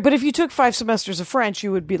unnecessary. Right, but if you took 5 semesters of French,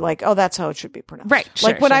 you would be like, "Oh, that's how it should be pronounced." Right.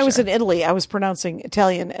 Like when I was in Italy, I was pronouncing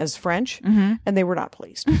Italian as French, and they were not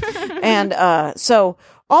pleased. And so.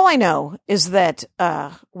 All I know is that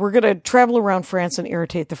we're going to travel around France and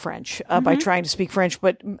irritate the French by trying to speak French.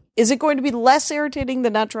 But is it going to be less irritating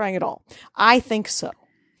than not trying at all? I think so.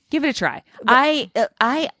 Give it a try.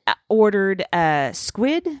 I ordered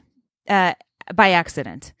squid by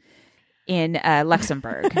accident in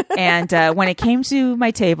Luxembourg, and when it came to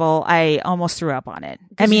my table, I almost threw up on it.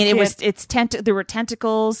 I mean, there were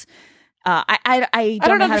tentacles. I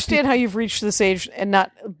don't understand how you've reached this age and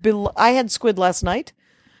not. I had squid last night.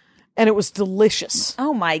 And it was delicious.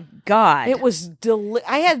 Oh my God. It was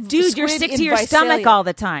I had Dude, you're sick to your stomach all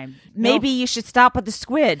the time. Maybe you should stop with the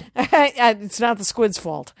squid. It's not the squid's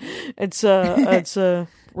fault. It's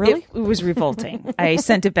really? It was revolting. I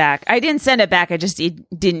sent it back. I didn't send it back. I just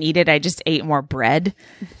didn't eat it. I just ate more bread.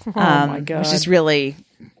 Oh my God. Which is really,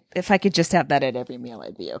 if I could just have that at every meal,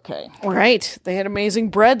 I'd be okay. Right. They had amazing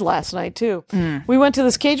bread last night, too. We went to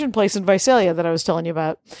this Cajun place in Visalia that I was telling you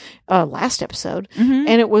about last episode, and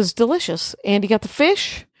it was delicious. Andy got the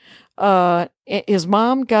fish. His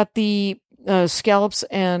mom got the scallops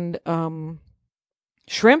and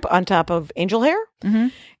shrimp on top of angel hair,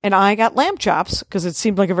 and I got lamb chops because it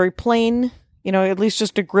seemed like a very plain at least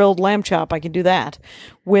just a grilled lamb chop. I can do that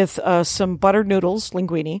with some buttered noodles,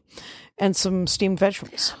 linguine, and some steamed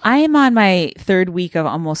vegetables. I am on my 3rd week of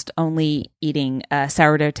almost only eating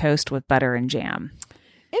sourdough toast with butter and jam.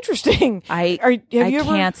 Interesting. I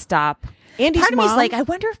can't stop. Andy's Part of me is mom- like, I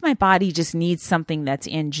wonder if my body just needs something that's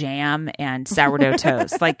in jam and sourdough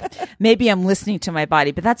toast. Like maybe I'm listening to my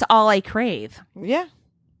body, but that's all I crave. Yeah.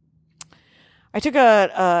 I took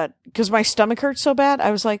because my stomach hurts so bad, I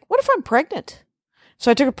was like, what if I'm pregnant? So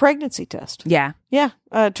I took a pregnancy test. Yeah. Yeah.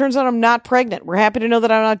 Turns out I'm not pregnant. We're happy to know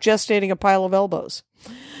that I'm not gestating a pile of elbows.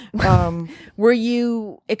 Were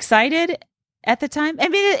you excited at the time? I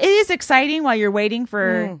mean, it is exciting while you're waiting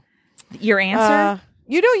for your answer.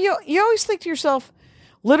 You always think to yourself,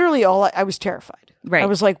 literally I was terrified. Right. I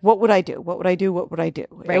was like, what would I do? What would I do? What would I do?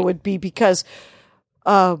 Right. It would be because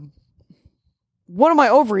one of my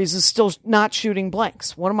ovaries is still not shooting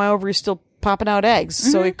blanks. One of my ovaries still popping out eggs.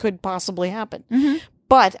 So it could possibly happen. Mm-hmm.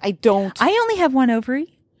 But I don't. I only have one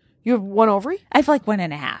ovary. You have one ovary? I have like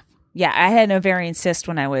 1.5. Yeah, I had an ovarian cyst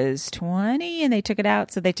when I was 20 and they took it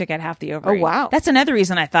out. So they took out half the ovary. Oh, wow. That's another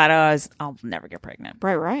reason I thought, I'll never get pregnant.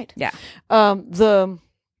 Right. Yeah. But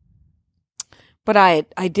I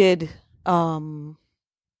did, yeah,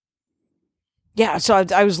 so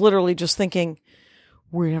I was literally just thinking,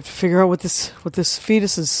 we're gonna have to figure out what this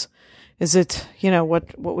fetus is. Is it,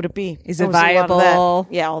 what would it be? Is it viable?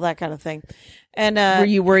 Yeah, all that kind of thing. And, were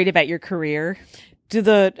you worried about your career?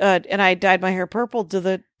 And I dyed my hair purple. Do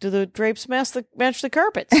the drapes match the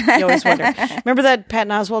carpets? You always wonder. Remember that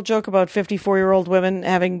Patton Oswalt joke about 54-year-old women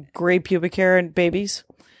having gray pubic hair and babies?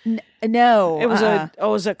 No, it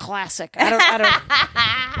was a classic. I don't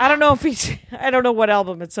know I don't know what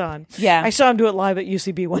album it's on. Yeah, I saw him do it live at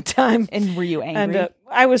UCB one time. And were you angry? And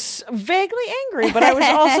I was vaguely angry, but I was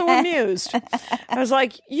also amused. I was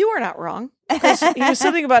like, "You are not wrong." Because he was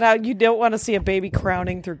something about how you don't want to see a baby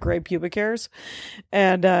crowning through gray pubic hairs,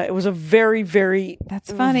 and it was a very, very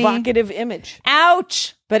evocative image.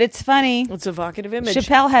 Ouch! But it's funny. It's an evocative image.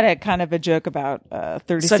 Chappelle had a kind of a joke about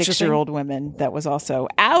 36-year-old women that was also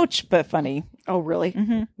ouch, but funny. Oh, really?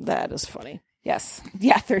 Mm-hmm. That is funny. Yes.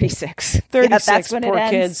 Yeah, 36. 36, yeah, that's when poor it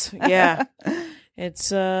ends. kids. Yeah. It's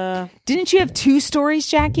Didn't you have 2 stories,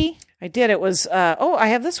 Jackie? I did. It was I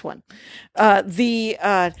have this one.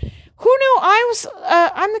 Who knew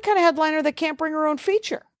I'm the kind of headliner that can't bring her own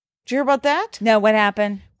feature. Did you hear about that? No, what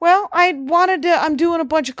happened? Well, I'm doing a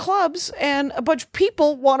bunch of clubs and a bunch of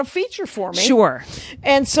people want a feature for me. Sure.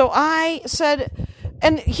 And so I said,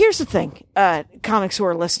 and here's the thing, comics who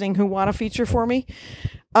are listening who want a feature for me,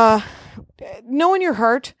 know in your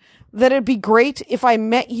heart that it'd be great if I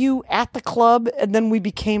met you at the club and then we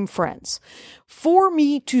became friends. For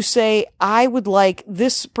me to say I would like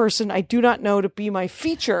this person I do not know to be my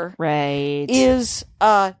feature, right, is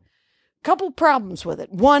a couple problems with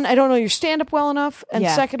it. One, I don't know your stand-up well enough, and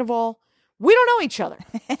second of all, we don't know each other.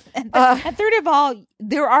 And third of all,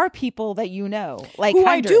 there are people that like who hundreds.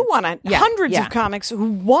 I do want to, hundreds of comics who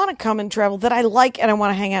want to come and travel that I like and I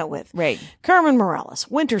want to hang out with. Right, Carmen Morales,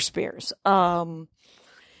 Winter Spears,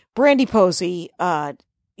 Brandy Posey.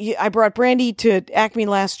 I brought Brandy to Acme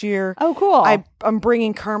last year. Oh, cool. I'm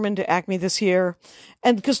bringing Carmen to Acme this year.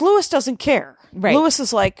 And because Lewis doesn't care. Right. Lewis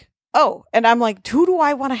is like, oh, and I'm like, who do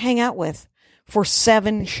I want to hang out with for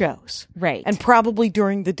 7 shows? Right. And probably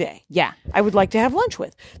during the day. Yeah. I would like to have lunch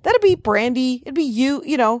with. That'd be Brandy. It'd be you,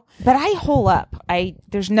 But I hole up.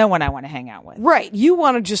 There's no one I want to hang out with. Right. You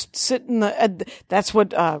want to just sit in the, that's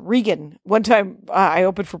what, Regan, one time I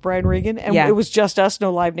opened for Brian Regan and it was just us,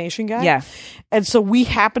 no Live Nation guy. Yeah. And so we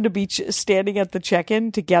happened to be standing at the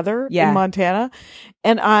check-in together in Montana.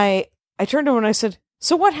 And I turned to him and I said,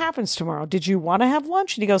 so what happens tomorrow? Did you want to have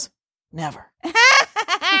lunch? And he goes, never.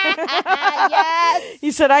 Yes.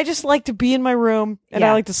 He said, I just like to be in my room and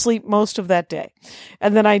I like to sleep most of that day.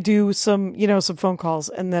 And then I do some phone calls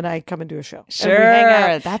and then I come and do a show. Sure. And we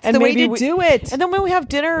hang out. That's the way to do it. And then when we have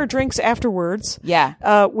dinner or drinks afterwards.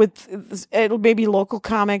 Yeah. With it'll maybe local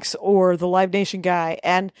comics or the Live Nation guy.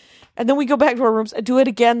 And then we go back to our rooms and do it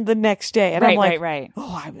again the next day. And I'm like, right.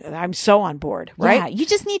 Oh, I'm so on board. Right. Yeah. You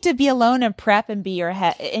just need to be alone and prep and be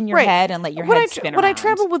in your head and let your head spin around. When I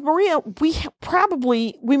travel with Maria,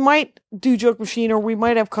 we might do Joke Machine or we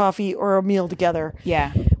might have coffee or a meal together.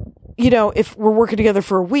 Yeah. If we're working together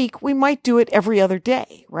for a week, we might do it every other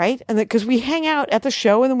day. Right. And because we hang out at the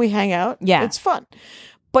show and then we hang out. Yeah. It's fun.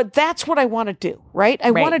 But that's what I want to do, right?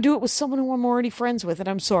 I want to do it with someone who I'm already friends with, and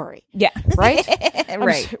I'm sorry. Yeah. Right?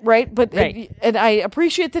 Right. But and I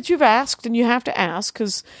appreciate that you've asked, and you have to ask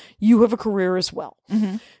because you have a career as well.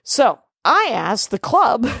 Mm-hmm. So I asked the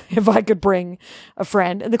club if I could bring a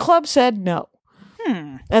friend, and the club said no.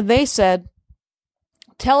 And they said,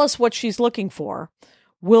 tell us what she's looking for.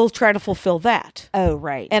 We'll try to fulfill that. Oh,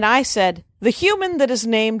 right. And I said, the human that is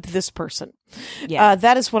named this person. Yeah.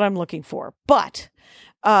 That is what I'm looking for. But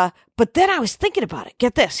then I was thinking about it.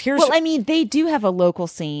 Get this. They do have a local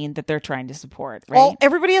scene that they're trying to support, right?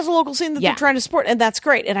 Everybody has a local scene that they're trying to support, and that's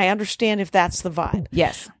great. And I understand if that's the vibe.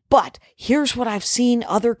 Yes. But here's what I've seen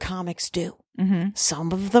other comics do. Mm-hmm.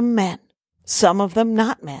 Some of them men, some of them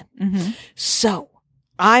not men. Mm-hmm. So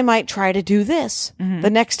I might try to do this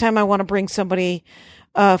the next time I want to bring somebody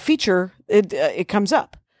feature. It comes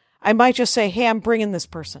up. I might just say, "Hey, I'm bringing this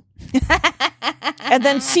person," and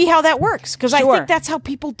then see how that works. Because I think that's how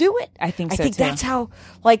people do it. I think that's how.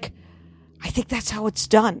 I think that's how it's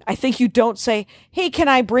done. I think you don't say, "Hey, can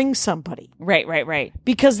I bring somebody?" Right.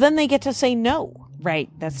 Because then they get to say no. Right.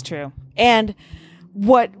 That's true. And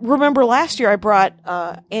remember last year I brought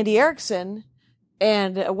Andy Erickson,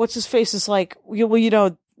 and what's his face is like,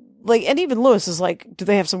 well, and even Lewis is like, do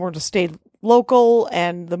they have somewhere to stay local?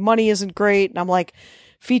 And the money isn't great. And I'm like,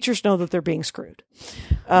 features know that they're being screwed.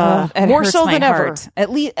 More so than ever.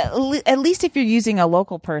 At least if you're using a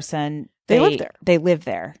local person, they live there. They live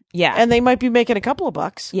there. Yeah. And they might be making a couple of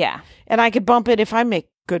bucks. Yeah. And I could bump it if I make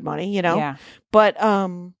good money, Yeah. But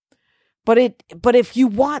if you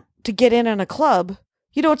want to get in a club,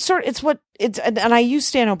 and I use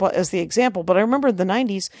stand-up as the example, but I remember in the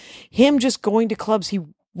 90s, him just going to clubs he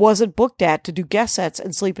wasn't booked at to do guest sets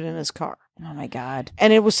and sleeping in his car. Oh my God.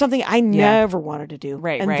 And it was something I never wanted to do.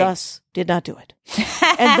 Right. Thus did not do it.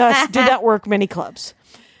 And thus did not work many clubs.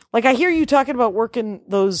 Like I hear you talking about working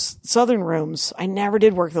those Southern rooms. I never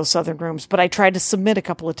did work those Southern rooms, but I tried to submit a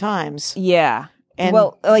couple of times. Yeah. And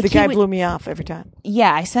the guy blew me off every time.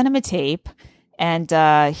 Yeah. I sent him a tape. And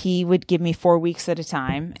he would give me 4 weeks at a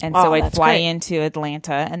time. And so I'd fly into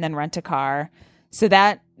Atlanta and then rent a car. So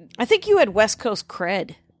that... I think you had West Coast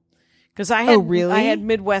cred. Because I had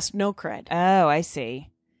Midwest no cred. Oh, I see.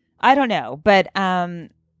 I don't know. But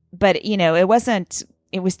it wasn't...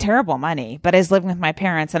 It was terrible money. But I was living with my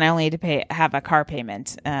parents and I only had to have a car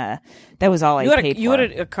payment. That was all I paid for. You had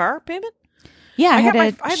a car payment? Yeah, I had a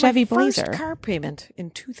my Chevy Blazer. First car payment in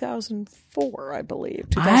 2004, I believe,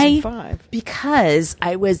 2005. Because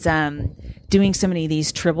I was doing so many of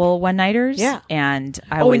these Tribble one-nighters. Yeah. And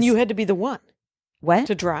and you had to be the one. What?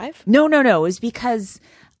 To drive? No. It was because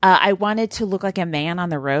I wanted to look like a man on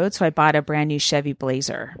the road, so I bought a brand new Chevy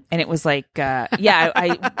Blazer. And it was like, I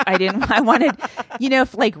wanted,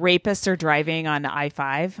 if like rapists are driving on the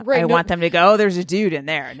I-5, I want them to go, oh, there's a dude in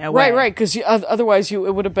there. No way. Right, because otherwise it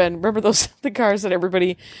would have been, remember the cars that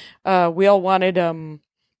everybody, we all wanted,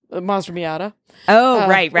 Mazda Miata. Oh,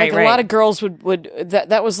 right. A lot of girls would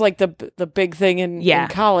that was like the big thing in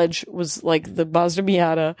college was like the Mazda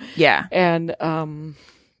Miata. Yeah. And,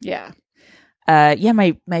 yeah.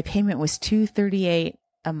 My payment was $238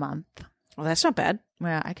 a month. Well, that's not bad.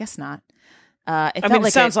 Well, I guess not.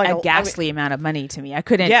 It sounds like a ghastly amount of money to me. I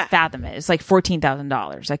couldn't fathom it. It's like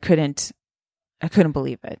 $14,000. I couldn't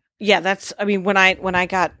believe it. Yeah, that's. I mean, when I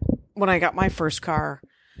got my first car,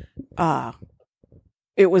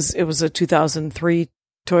 it was a 2003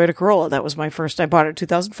 Toyota Corolla. That was my first. I bought it in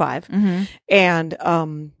 2005, and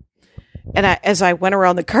as I went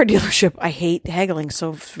around the car dealership, I hate haggling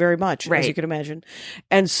so very much, as you can imagine.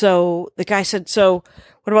 And so the guy said, "So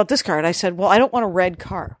what about this car?" And I said, "Well, I don't want a red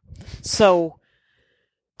car. So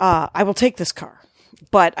I will take this car,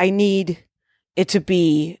 but I need it to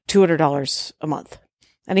be $200 a month."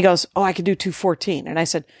 And he goes, "Oh, I can do $214." And I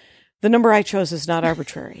said, "The number I chose is not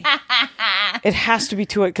arbitrary. It has to be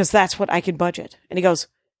 $200 because that's what I can budget." And he goes,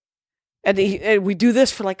 and we do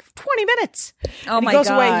this for like 20 minutes. Oh, and my God. He goes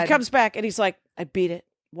God. away. He comes back and he's like, "I beat it.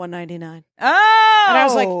 $199." Oh! And I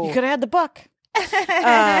was like, "You could have had the buck."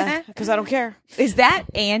 Because I don't care. Is that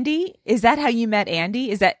Andy? Is that how you met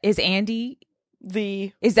Andy? Is Andy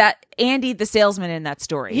the salesman in that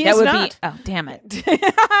story? He that is would not. Be, oh, damn it.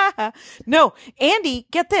 No, Andy,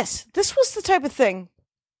 get this. This was the type of thing.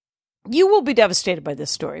 You will be devastated by this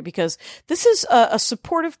story because this is a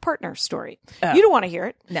supportive partner story. Oh. You don't want to hear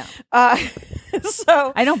it. No.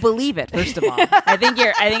 So I don't believe it, first of all. I think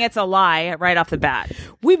it's a lie right off the bat.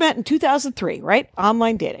 We met in 2003, right?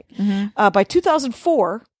 Online dating. Mm-hmm. By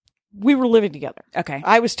 2004, we were living together. Okay.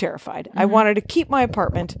 I was terrified. Mm-hmm. I wanted to keep my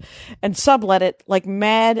apartment and sublet it like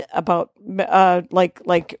mad about,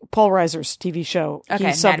 like Paul Reiser's TV show. Okay.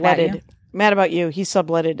 He subletted Mad About You. He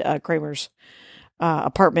subletted Kramer's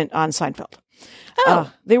apartment on Seinfeld.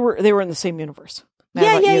 Oh. They were in the same universe.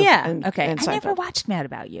 Yeah. Okay. And I never watched Mad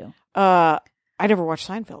About You. I never watched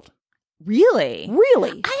Seinfeld. Really?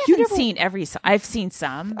 I haven't seen I've seen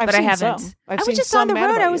some, but I haven't. I was just on the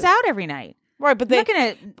road. I was out every night. Right, but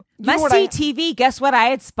I'm not must-see TV. Guess what? I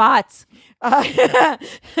had spots. But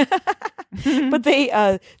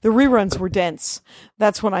the reruns were dense.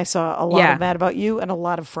 That's when I saw a lot of Mad About You and a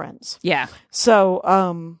lot of Friends. Yeah.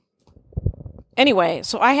 So, anyway,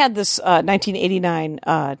 so I had this 1989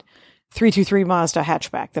 323 Mazda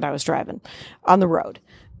hatchback that I was driving on the road.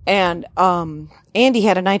 And Andy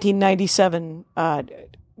had a 1997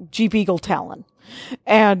 Jeep Eagle Talon.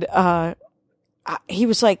 And he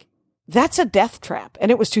was like, that's a death trap. And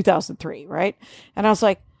it was 2003, right? And I was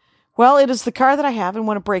like, well, it is the car that I have, and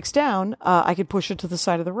when it breaks down, I could push it to the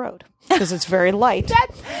side of the road because it's very light.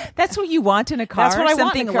 That's what you want in a car? That's what I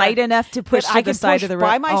want Something light enough to push to the side of the road?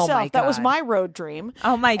 By myself. Oh my God. That was my road dream.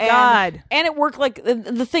 Oh, my God. And it worked like,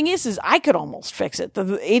 the thing is I could almost fix it.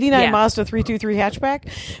 The 89 Mazda 323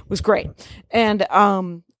 hatchback was great. And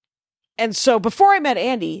so before I met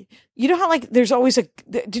Andy, you know how like there's always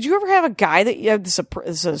did you ever have a guy that, this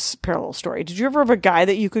is a parallel story. Did you ever have a guy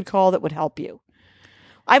that you could call that would help you?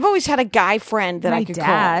 I've always had a guy friend that I could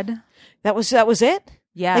call. That was it?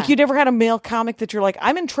 Yeah. Like you never had a male comic that you're like,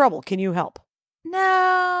 I'm in trouble. Can you help?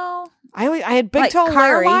 No. I had Big like Tall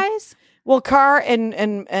Larry. Car-wise? Well, car and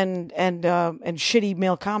shitty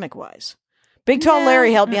male comic wise. Big Tall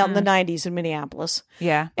Larry helped me out in the 90s in Minneapolis.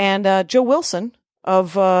 Yeah. And Joe Wilson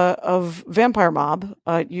of Vampire Mob.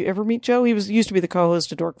 You ever meet Joe? He used to be the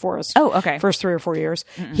co-host of Dork Forest. Oh, okay. First 3 or 4 years.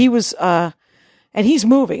 He was and he's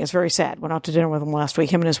moving. It's very sad. Went out to dinner with him last week.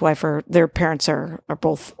 Him and his wife their parents are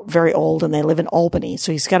both very old and they live in Albany.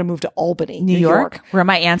 So he's got to move to Albany, New York, where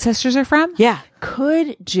my ancestors are from. Yeah.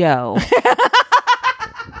 Could Joe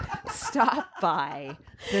stop by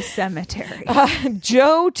the cemetery?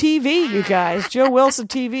 Joe TV, you guys. Joe Wilson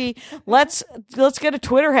TV. Let's get a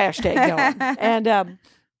Twitter hashtag going. And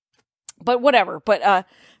but whatever. But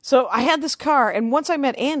so I had this car, and once I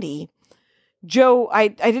met Andy, Joe, I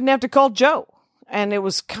didn't have to call Joe. And it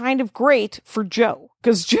was kind of great for Joe.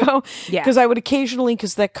 Because I would occasionally,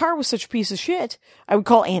 because that car was such a piece of shit, I would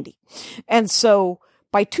call Andy. And so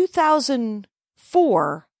by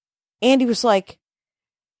 2004, Andy was like,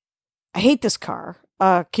 I hate this car.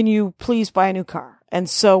 Can you please buy a new car? And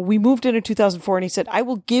so we moved in 2004, and he said, I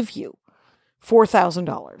will give you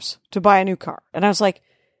 $4,000 to buy a new car. And I was like,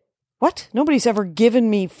 what? Nobody's ever given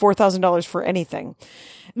me $4,000 for anything.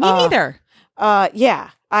 Me neither. Yeah.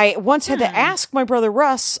 I once had to ask my brother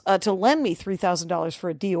Russ to lend me $3,000 for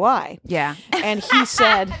a DUI. Yeah. And he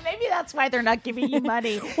said... Maybe that's why they're not giving you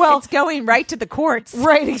money. Well, it's going right to the courts.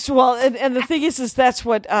 Right. Well, and the thing is that's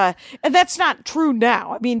what... and that's not true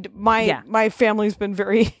now. I mean, my family's been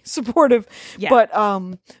very supportive. Yeah. But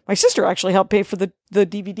my sister actually helped pay for the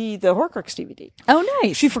DVD, the Horcrux DVD. Oh,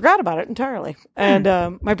 nice. She forgot about it entirely. And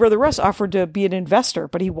my brother Russ offered to be an investor,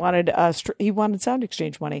 but he wanted Sound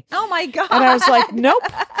Exchange money. Oh, my God. And I was like, nope.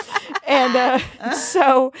 And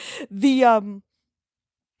so the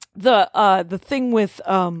thing with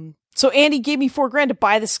so Andy gave me $4,000 to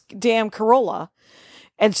buy this damn Corolla,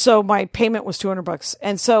 and so my payment was $200.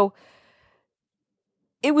 And so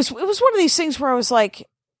it was one of these things where I was like,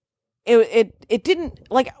 it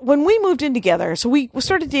didn't, like, when we moved in together, so we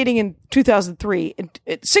started dating in 2003, and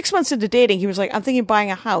 6 months into dating, he was like, I'm thinking of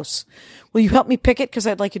buying a house. Will you help me pick it? Because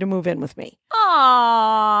I'd like you to move in with me.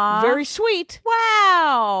 Aww. Very sweet.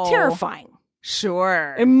 Wow. Terrifying.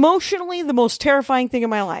 Sure. Emotionally, the most terrifying thing in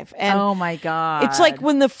my life. And oh my God. It's like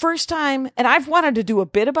when the first time, and I've wanted to do a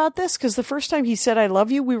bit about this, because the first time he said, I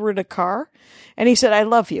love you, we were in a car, and he said, I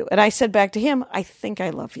love you. And I said back to him, I think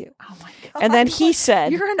I love you. Oh my God. And then he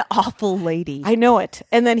said, you're an awful lady. I know it.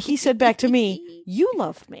 And then he said back to me, you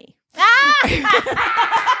love me.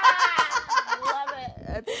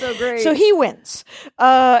 That's so great. So he wins.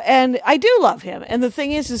 And I do love him. And the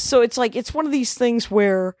thing is so it's like, it's one of these things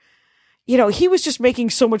where, you know, he was just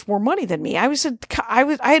making so much more money than me. I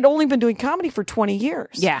had only been doing comedy for 20 years.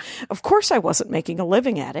 Yeah. Of course I wasn't making a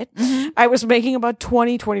living at it. Mm-hmm. I was making about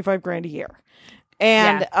 $25,000 a year.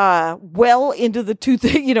 And, well into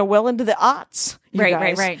the well into the aughts.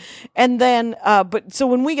 Right. And then, but so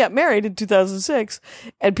when we got married in 2006,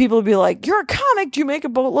 and people would be like, you're a comic, do you make a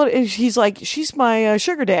boatload? And he's like, she's my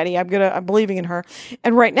sugar daddy. I'm believing in her.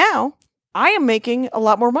 And right now, I am making a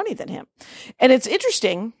lot more money than him. And it's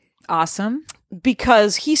interesting. Awesome.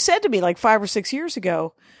 Because he said to me like 5 or 6 years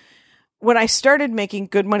ago, when I started making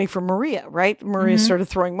good money for Maria, right? Maria started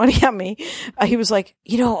throwing money at me. He was like,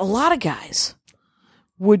 a lot of guys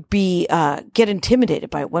would get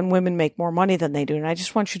intimidated by it when women make more money than they do. And I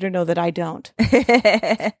just want you to know that I don't.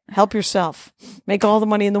 Help yourself. Make all the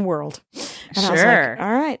money in the world. And sure. I was like,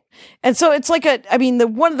 all right. And so it's like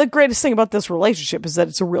one of the greatest thing about this relationship is that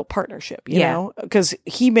it's a real partnership, you know, because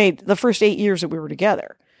he made the first 8 years that we were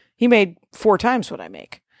together. He made 4 times what I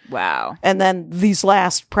make. Wow. And then these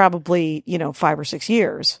last probably, 5 or 6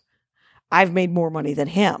 years, I've made more money than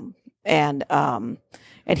him. And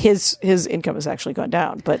his income has actually gone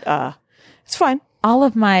down, but it's fine. All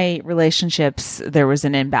of my relationships, there was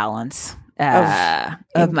an imbalance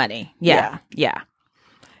of money. Yeah.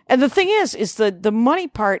 And the thing is the money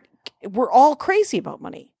part, we're all crazy about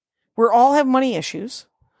money. We're all have money issues.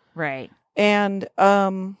 Right. And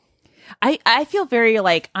I feel very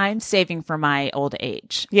like I'm saving for my old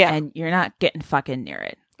age. Yeah. And you're not getting fucking near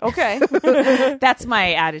it. Okay. That's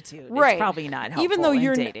my attitude. Right. It's probably not helpful even though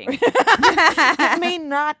you're dating. It may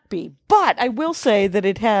not be, but I will say that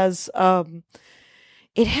it has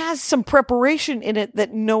some preparation in it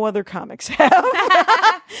that no other comics have.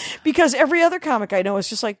 Because every other comic I know is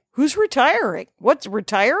just like, who's retiring? What's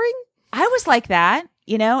retiring? I was like that,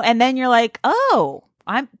 and then you're like, oh,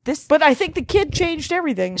 I'm this. But I think the kid changed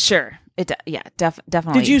everything. Sure.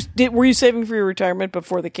 Definitely. Were you saving for your retirement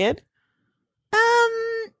before the kid?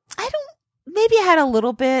 I don't. Maybe I had a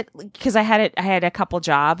little bit because I had a couple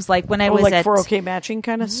jobs. Like when I was like at 401k matching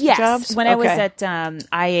kind of yes, jobs. When I was at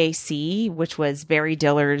IAC, which was Barry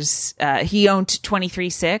Diller's, he owned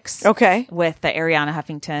 23/6. Okay, with the Ariana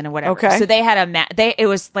Huffington and whatever. Okay, so they had it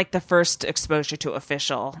was like the first exposure to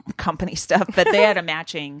official company stuff, but they had a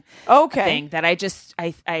matching thing that I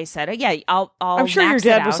said, yeah, I'll. I'm sure max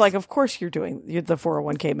your it dad was out. like, of course you're doing the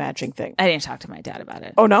 401k matching thing. I didn't talk to my dad about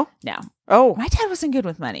it. Oh no. Oh, my dad wasn't good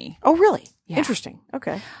with money. Oh, really? Yeah. Interesting.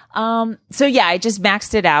 Okay. So yeah, I just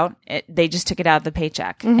maxed it out. They just took it out of the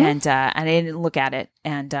paycheck, and I didn't look at it.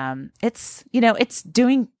 And it's it's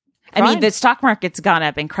doing. Fine. I mean, the stock market's gone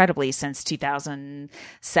up incredibly since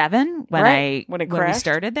 2007 when when we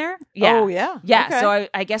started there. Yeah. Oh yeah. Yeah. Okay. So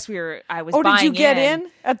I guess I was. Oh, buying did you get in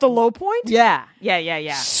at the low point? Yeah.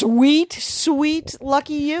 Sweet,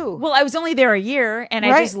 lucky you. Well, I was only there a year, and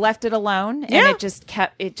I just left it alone, and Yeah.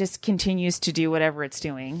 it just continues to do whatever it's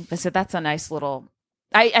doing. So that's a nice little.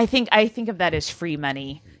 I think of that as free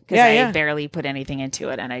money because I barely put anything into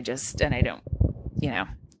it, and I don't,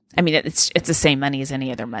 I mean, it's the same money as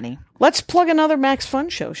any other money. Let's plug another Max Fun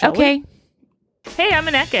show, shall we? Okay. Hey, I'm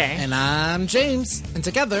Aneke. And I'm James. And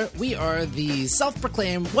together, we are the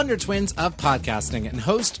self-proclaimed Wonder Twins of podcasting and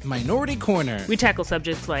host Minority Corner. We tackle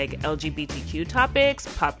subjects like LGBTQ topics,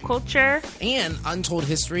 pop culture, and untold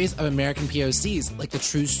histories of American POCs, like the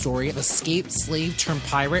true story of escaped slave turned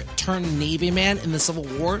pirate turned Navy man in the Civil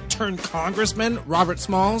War turned Congressman Robert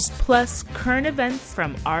Smalls. plus current events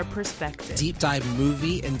from our perspective. Deep dive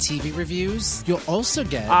movie and TV reviews. You'll also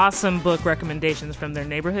get Awesome book recommendations from their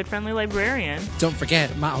neighborhood-friendly librarian. Don't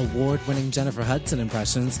forget my award-winning Jennifer Hudson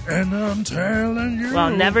impressions. And I'm telling you.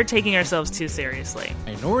 While never taking ourselves too seriously.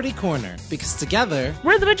 Minority Corner, because together,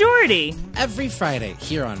 We're the majority. every Friday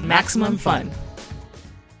here on Maximum Fun.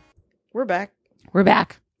 We're back.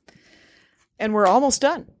 And we're almost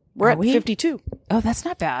done. We're Are at we? 52. Oh, that's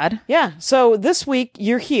not bad. Yeah. So this week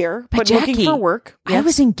you're here, but Jackie, looking for work. I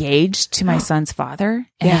was engaged to my son's father,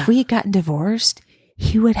 and if we had gotten divorced,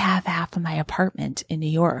 he would have half of my apartment in New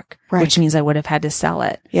York, which means I would have had to sell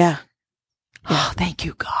it. Yeah. Oh, thank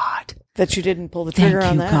you, God. That you didn't pull the trigger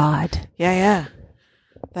Thank on you, that. God. Yeah.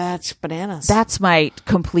 That's bananas. That's my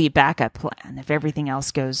complete backup plan if everything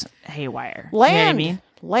else goes haywire. land. You know what I mean?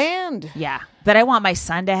 Land. Yeah. But I want my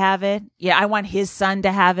son to have it. Yeah, I want his son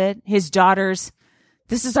to have it. His daughters.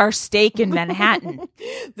 This is our stake in Manhattan.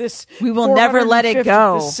 We will never let it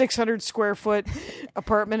go. This 600 square foot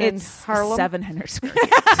apartment in Harlem. 700 square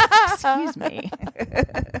feet. Excuse me.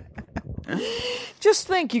 Just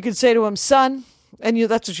think, you could say to him, son, and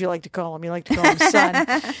that's what you like to call him. You like to call him son.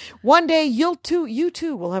 One day you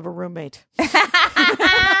too will have a roommate. That's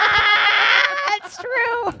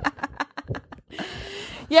true.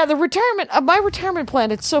 Yeah, the retirement, my retirement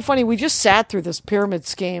plan, it's so funny. We just sat through this pyramid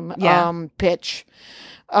scheme pitch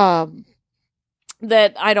that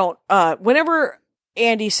I don't, whenever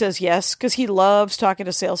Andy says yes, because he loves talking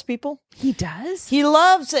to salespeople. He does? He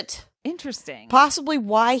loves it. Interesting. Possibly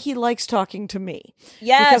why he likes talking to me.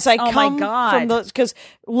 Yes. Because I oh come my God. from those, because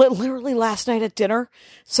literally last night at dinner,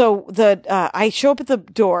 so I show up at the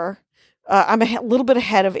door. I'm a little bit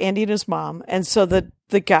ahead of Andy and his mom. And so the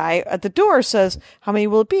guy at the door says, how many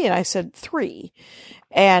will it be? And I said 3.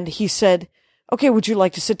 And he said, okay, would you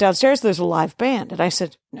like to sit downstairs? There's a live band. And I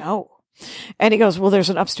said, no. And he goes, well, there's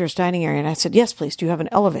an upstairs dining area. And I said, yes, please. Do you have an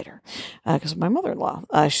elevator? Because my mother-in-law,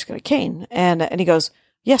 she's got a cane. And he goes,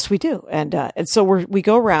 yes, we do. And so we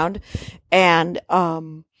go around, and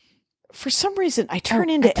for some reason, I turn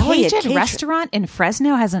into Elliot Cajun restaurant in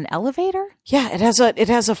Fresno has an elevator? Yeah, it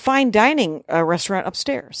has a fine dining restaurant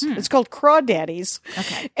upstairs. It's called Crawdaddy's.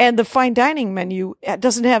 Okay. And the fine dining menu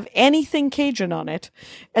doesn't have anything Cajun on it.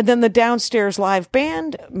 And then the downstairs live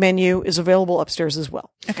band menu is available upstairs as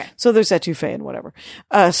well. Okay. So there's etouffee and whatever.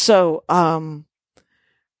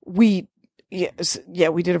 We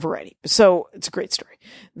did a variety. So it's a great story.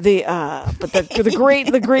 The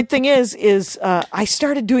great thing is I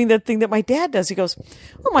started doing that thing that my dad does. He goes,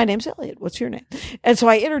 "Oh, my name's Elliot. What's your name?" And so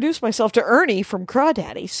I introduced myself to Ernie from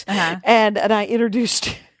Crawdaddy's, and I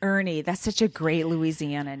introduced Ernie. That's such a great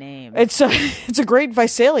Louisiana name. it's a great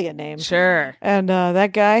Visalia name. Sure. And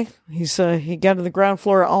that guy, he got to the ground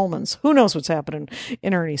floor of almonds. Who knows what's happening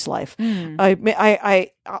in Ernie's life?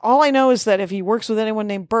 I all I know is that if he works with anyone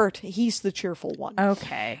named Bert, he's the cheerful one.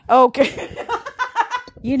 Okay.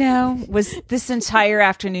 Was this entire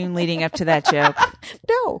afternoon leading up to that joke?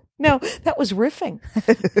 No, that was riffing.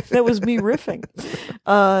 That was me riffing.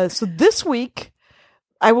 So this week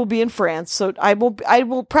I will be in France. So I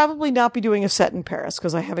will probably not be doing a set in Paris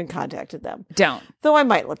because I haven't contacted them. Don't. Though I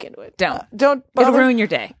might look into it. Don't bother. It'll ruin your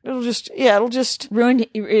day. It'll just ruin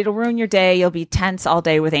your day. You'll be tense all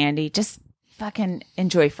day with Andy. Just fucking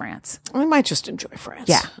enjoy France. I might just enjoy France.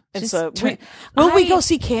 Yeah. Will we go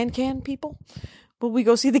see Can people? Will we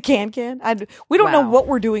go see the Can? We don't know what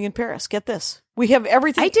we're doing in Paris. Get this. We have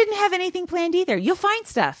everything. I didn't have anything planned either. You'll find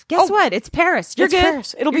stuff. Guess what? It's Paris. You're good.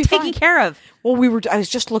 Paris. It'll be taken care of. Well, I was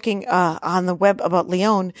just looking on the web about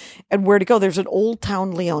Lyon and where to go. There's an old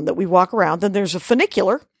town Lyon that we walk around. Then there's a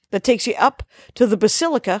funicular that takes you up to the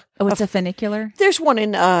Basilica. Oh, it's a funicular? There's one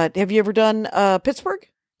in, have you ever done Pittsburgh?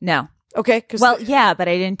 No. Okay. Yeah, but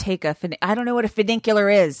I didn't take I don't know what a funicular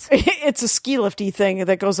is. It's a ski lifty thing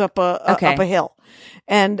that goes up a hill.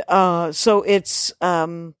 And, so it's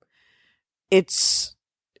a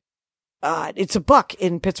buck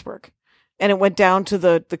in Pittsburgh. And it went down to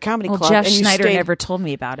the comedy club. Jeff and Schneider never told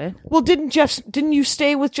me about it. Well, didn't you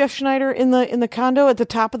stay with Jeff Schneider in the condo at the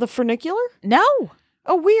top of the funicular? No.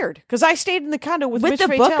 Oh, weird. Because I stayed in the condo with Mitch the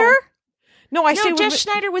Fatel. Booker? No, Jeff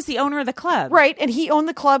Schneider was the owner of the club. Right, and he owned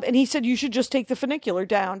the club, and he said you should just take the funicular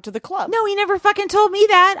down to the club. No, he never fucking told me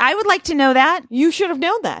that. I would like to know that. You should have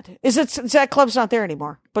known that. That club's not there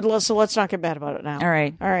anymore. But let's not get mad about it now. All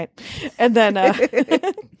right. And then,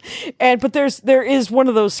 but there is one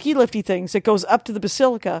of those ski lifty things that goes up to the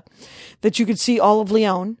Basilica that you could see all of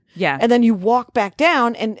Lyon. Yeah. And then you walk back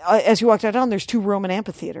down, and as you walk down, there's 2 Roman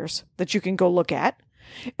amphitheaters that you can go look at.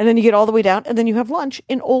 And then you get all the way down, and then you have lunch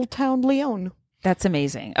in Old Town Lyon. That's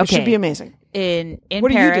amazing. Okay. It should be amazing. In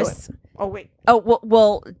what Paris. Are you doing? Oh, wait. Oh,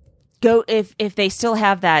 well, go if they still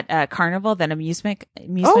have that carnival, that amusement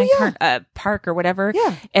park or whatever.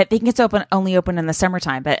 Yeah. I think it's only open in the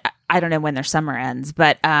summertime, but I don't know when their summer ends.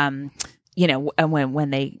 But when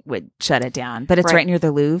they would shut it down. But it's right near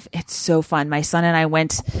the Louvre. It's so fun. My son and I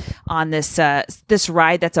went on this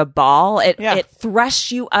ride that's a ball. It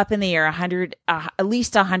thrusts you up in the air at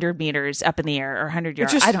least 100 meters up in the air, or 100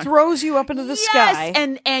 yards. It just throws you up into the sky.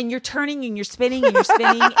 And you're turning and you're spinning and you're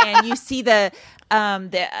spinning and you see the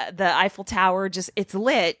Eiffel Tower, it's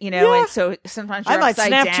lit, and so sometimes you're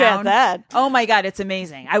upside down. I might Snapchat that. Oh my God, it's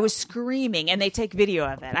amazing. I was screaming, and they take video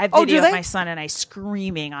of it. I have video of my son and I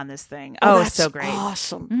screaming on this thing. Oh, it's so great.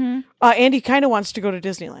 Awesome. Mm-hmm. Andy kind of wants to go to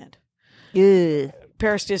Disneyland. Ugh.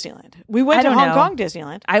 Paris Disneyland. We went to Hong Kong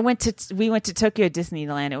Disneyland. We went to Tokyo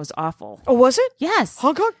Disneyland. It was awful. Oh, was it? Yes.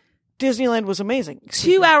 Hong Kong Disneyland was amazing.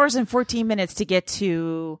 2 hours and 14 minutes to get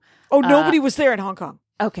to. Oh, nobody was there in Hong Kong.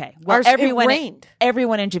 Okay. Well, everyone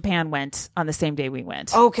in Japan went on the same day we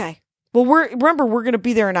went. Okay. Well, we're going to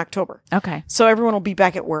be there in October. Okay. So everyone will be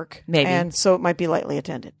back at work. Maybe. And so it might be lightly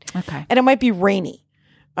attended. Okay. And it might be rainy.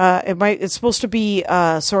 It's supposed to be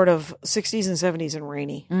sort of 60s and 70s and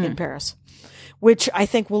rainy in Paris, which I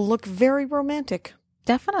think will look very romantic.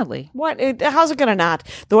 Definitely. How's it going to not?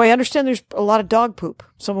 Though I understand there's a lot of dog poop.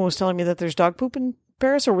 Someone was telling me that there's dog poop in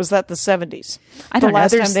Paris, or was that the 70s? I don't know.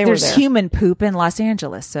 There's there. Human poop in Los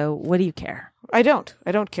Angeles, so what do you care? I don't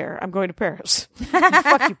care. I'm going to Paris.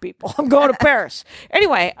 Fuck you people. I'm going to Paris.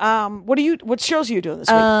 Anyway, what shows are you doing this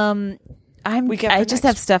week? I just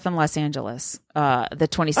have stuff in Los Angeles, the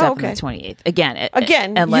 27th and the 28th.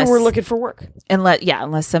 Again, you were looking for work.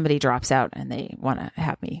 Unless somebody drops out and they want to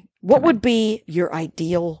have me. What would be your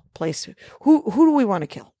ideal place? Who do we want to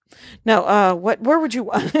kill? No, where would you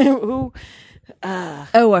want? Who?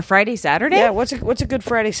 A Friday, Saturday? Yeah, what's a good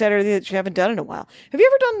Friday, Saturday that you haven't done in a while? Have you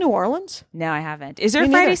ever done New Orleans? No, I haven't. Is there a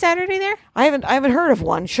Friday, Saturday there? I haven't heard of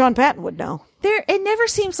one. Sean Patton would know. It never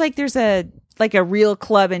seems like there's a like a real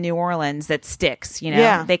club in New Orleans that sticks, you know?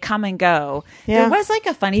 Yeah. They come and go. Yeah. There was like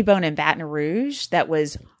a Funny Bone in Baton Rouge that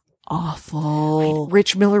was awful.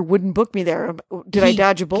 Rich Miller wouldn't book me there. Did I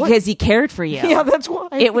dodge a bullet? Because he cared for you. Yeah, that's why.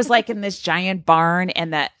 It was like in this giant barn,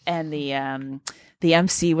 and the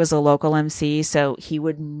MC was a local MC, so he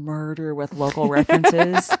would murder with local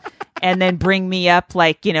references and then bring me up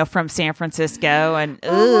like, you know, from San Francisco and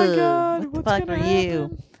oh my God, what the fuck are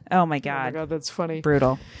you? Oh my God. Oh my God, that's funny.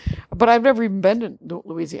 Brutal. But I've never even been to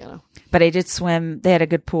Louisiana. But I did swim. They had a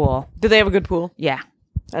good pool. Did they have a good pool? Yeah.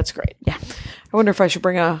 That's great. Yeah. I wonder if I should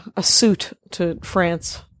bring a suit to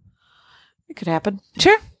France. It could happen.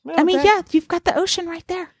 Sure. Yeah, I mean, okay. yeah, you've got the ocean right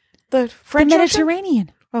there. The French the Ocean?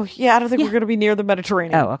 Mediterranean. Oh, yeah. I don't think we're going to be near the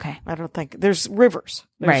Mediterranean. Oh, okay. I don't think. There's rivers.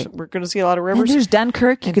 Right. We're going to see a lot of And rivers. there's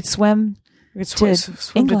Dunkirk. You could swim. We could swim to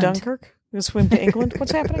England. Dunkirk. We could swim to England.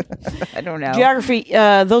 What's happening? I don't know. Geography.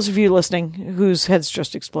 Those of you listening whose heads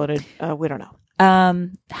just exploded, we don't know.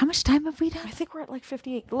 How much time have we done? I think we're at like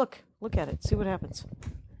 58. Look at it. See what happens.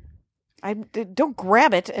 Don't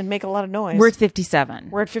grab it and make a lot of noise. We're at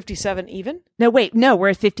 57. We're at 57 even? No, wait. No, we're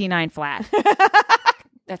at 59 flat.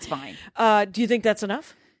 That's fine. Do you think that's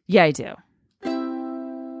enough? Yeah, I do.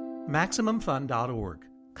 MaximumFun.org.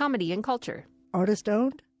 Comedy and culture. Artist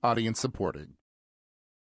owned. Audience supported.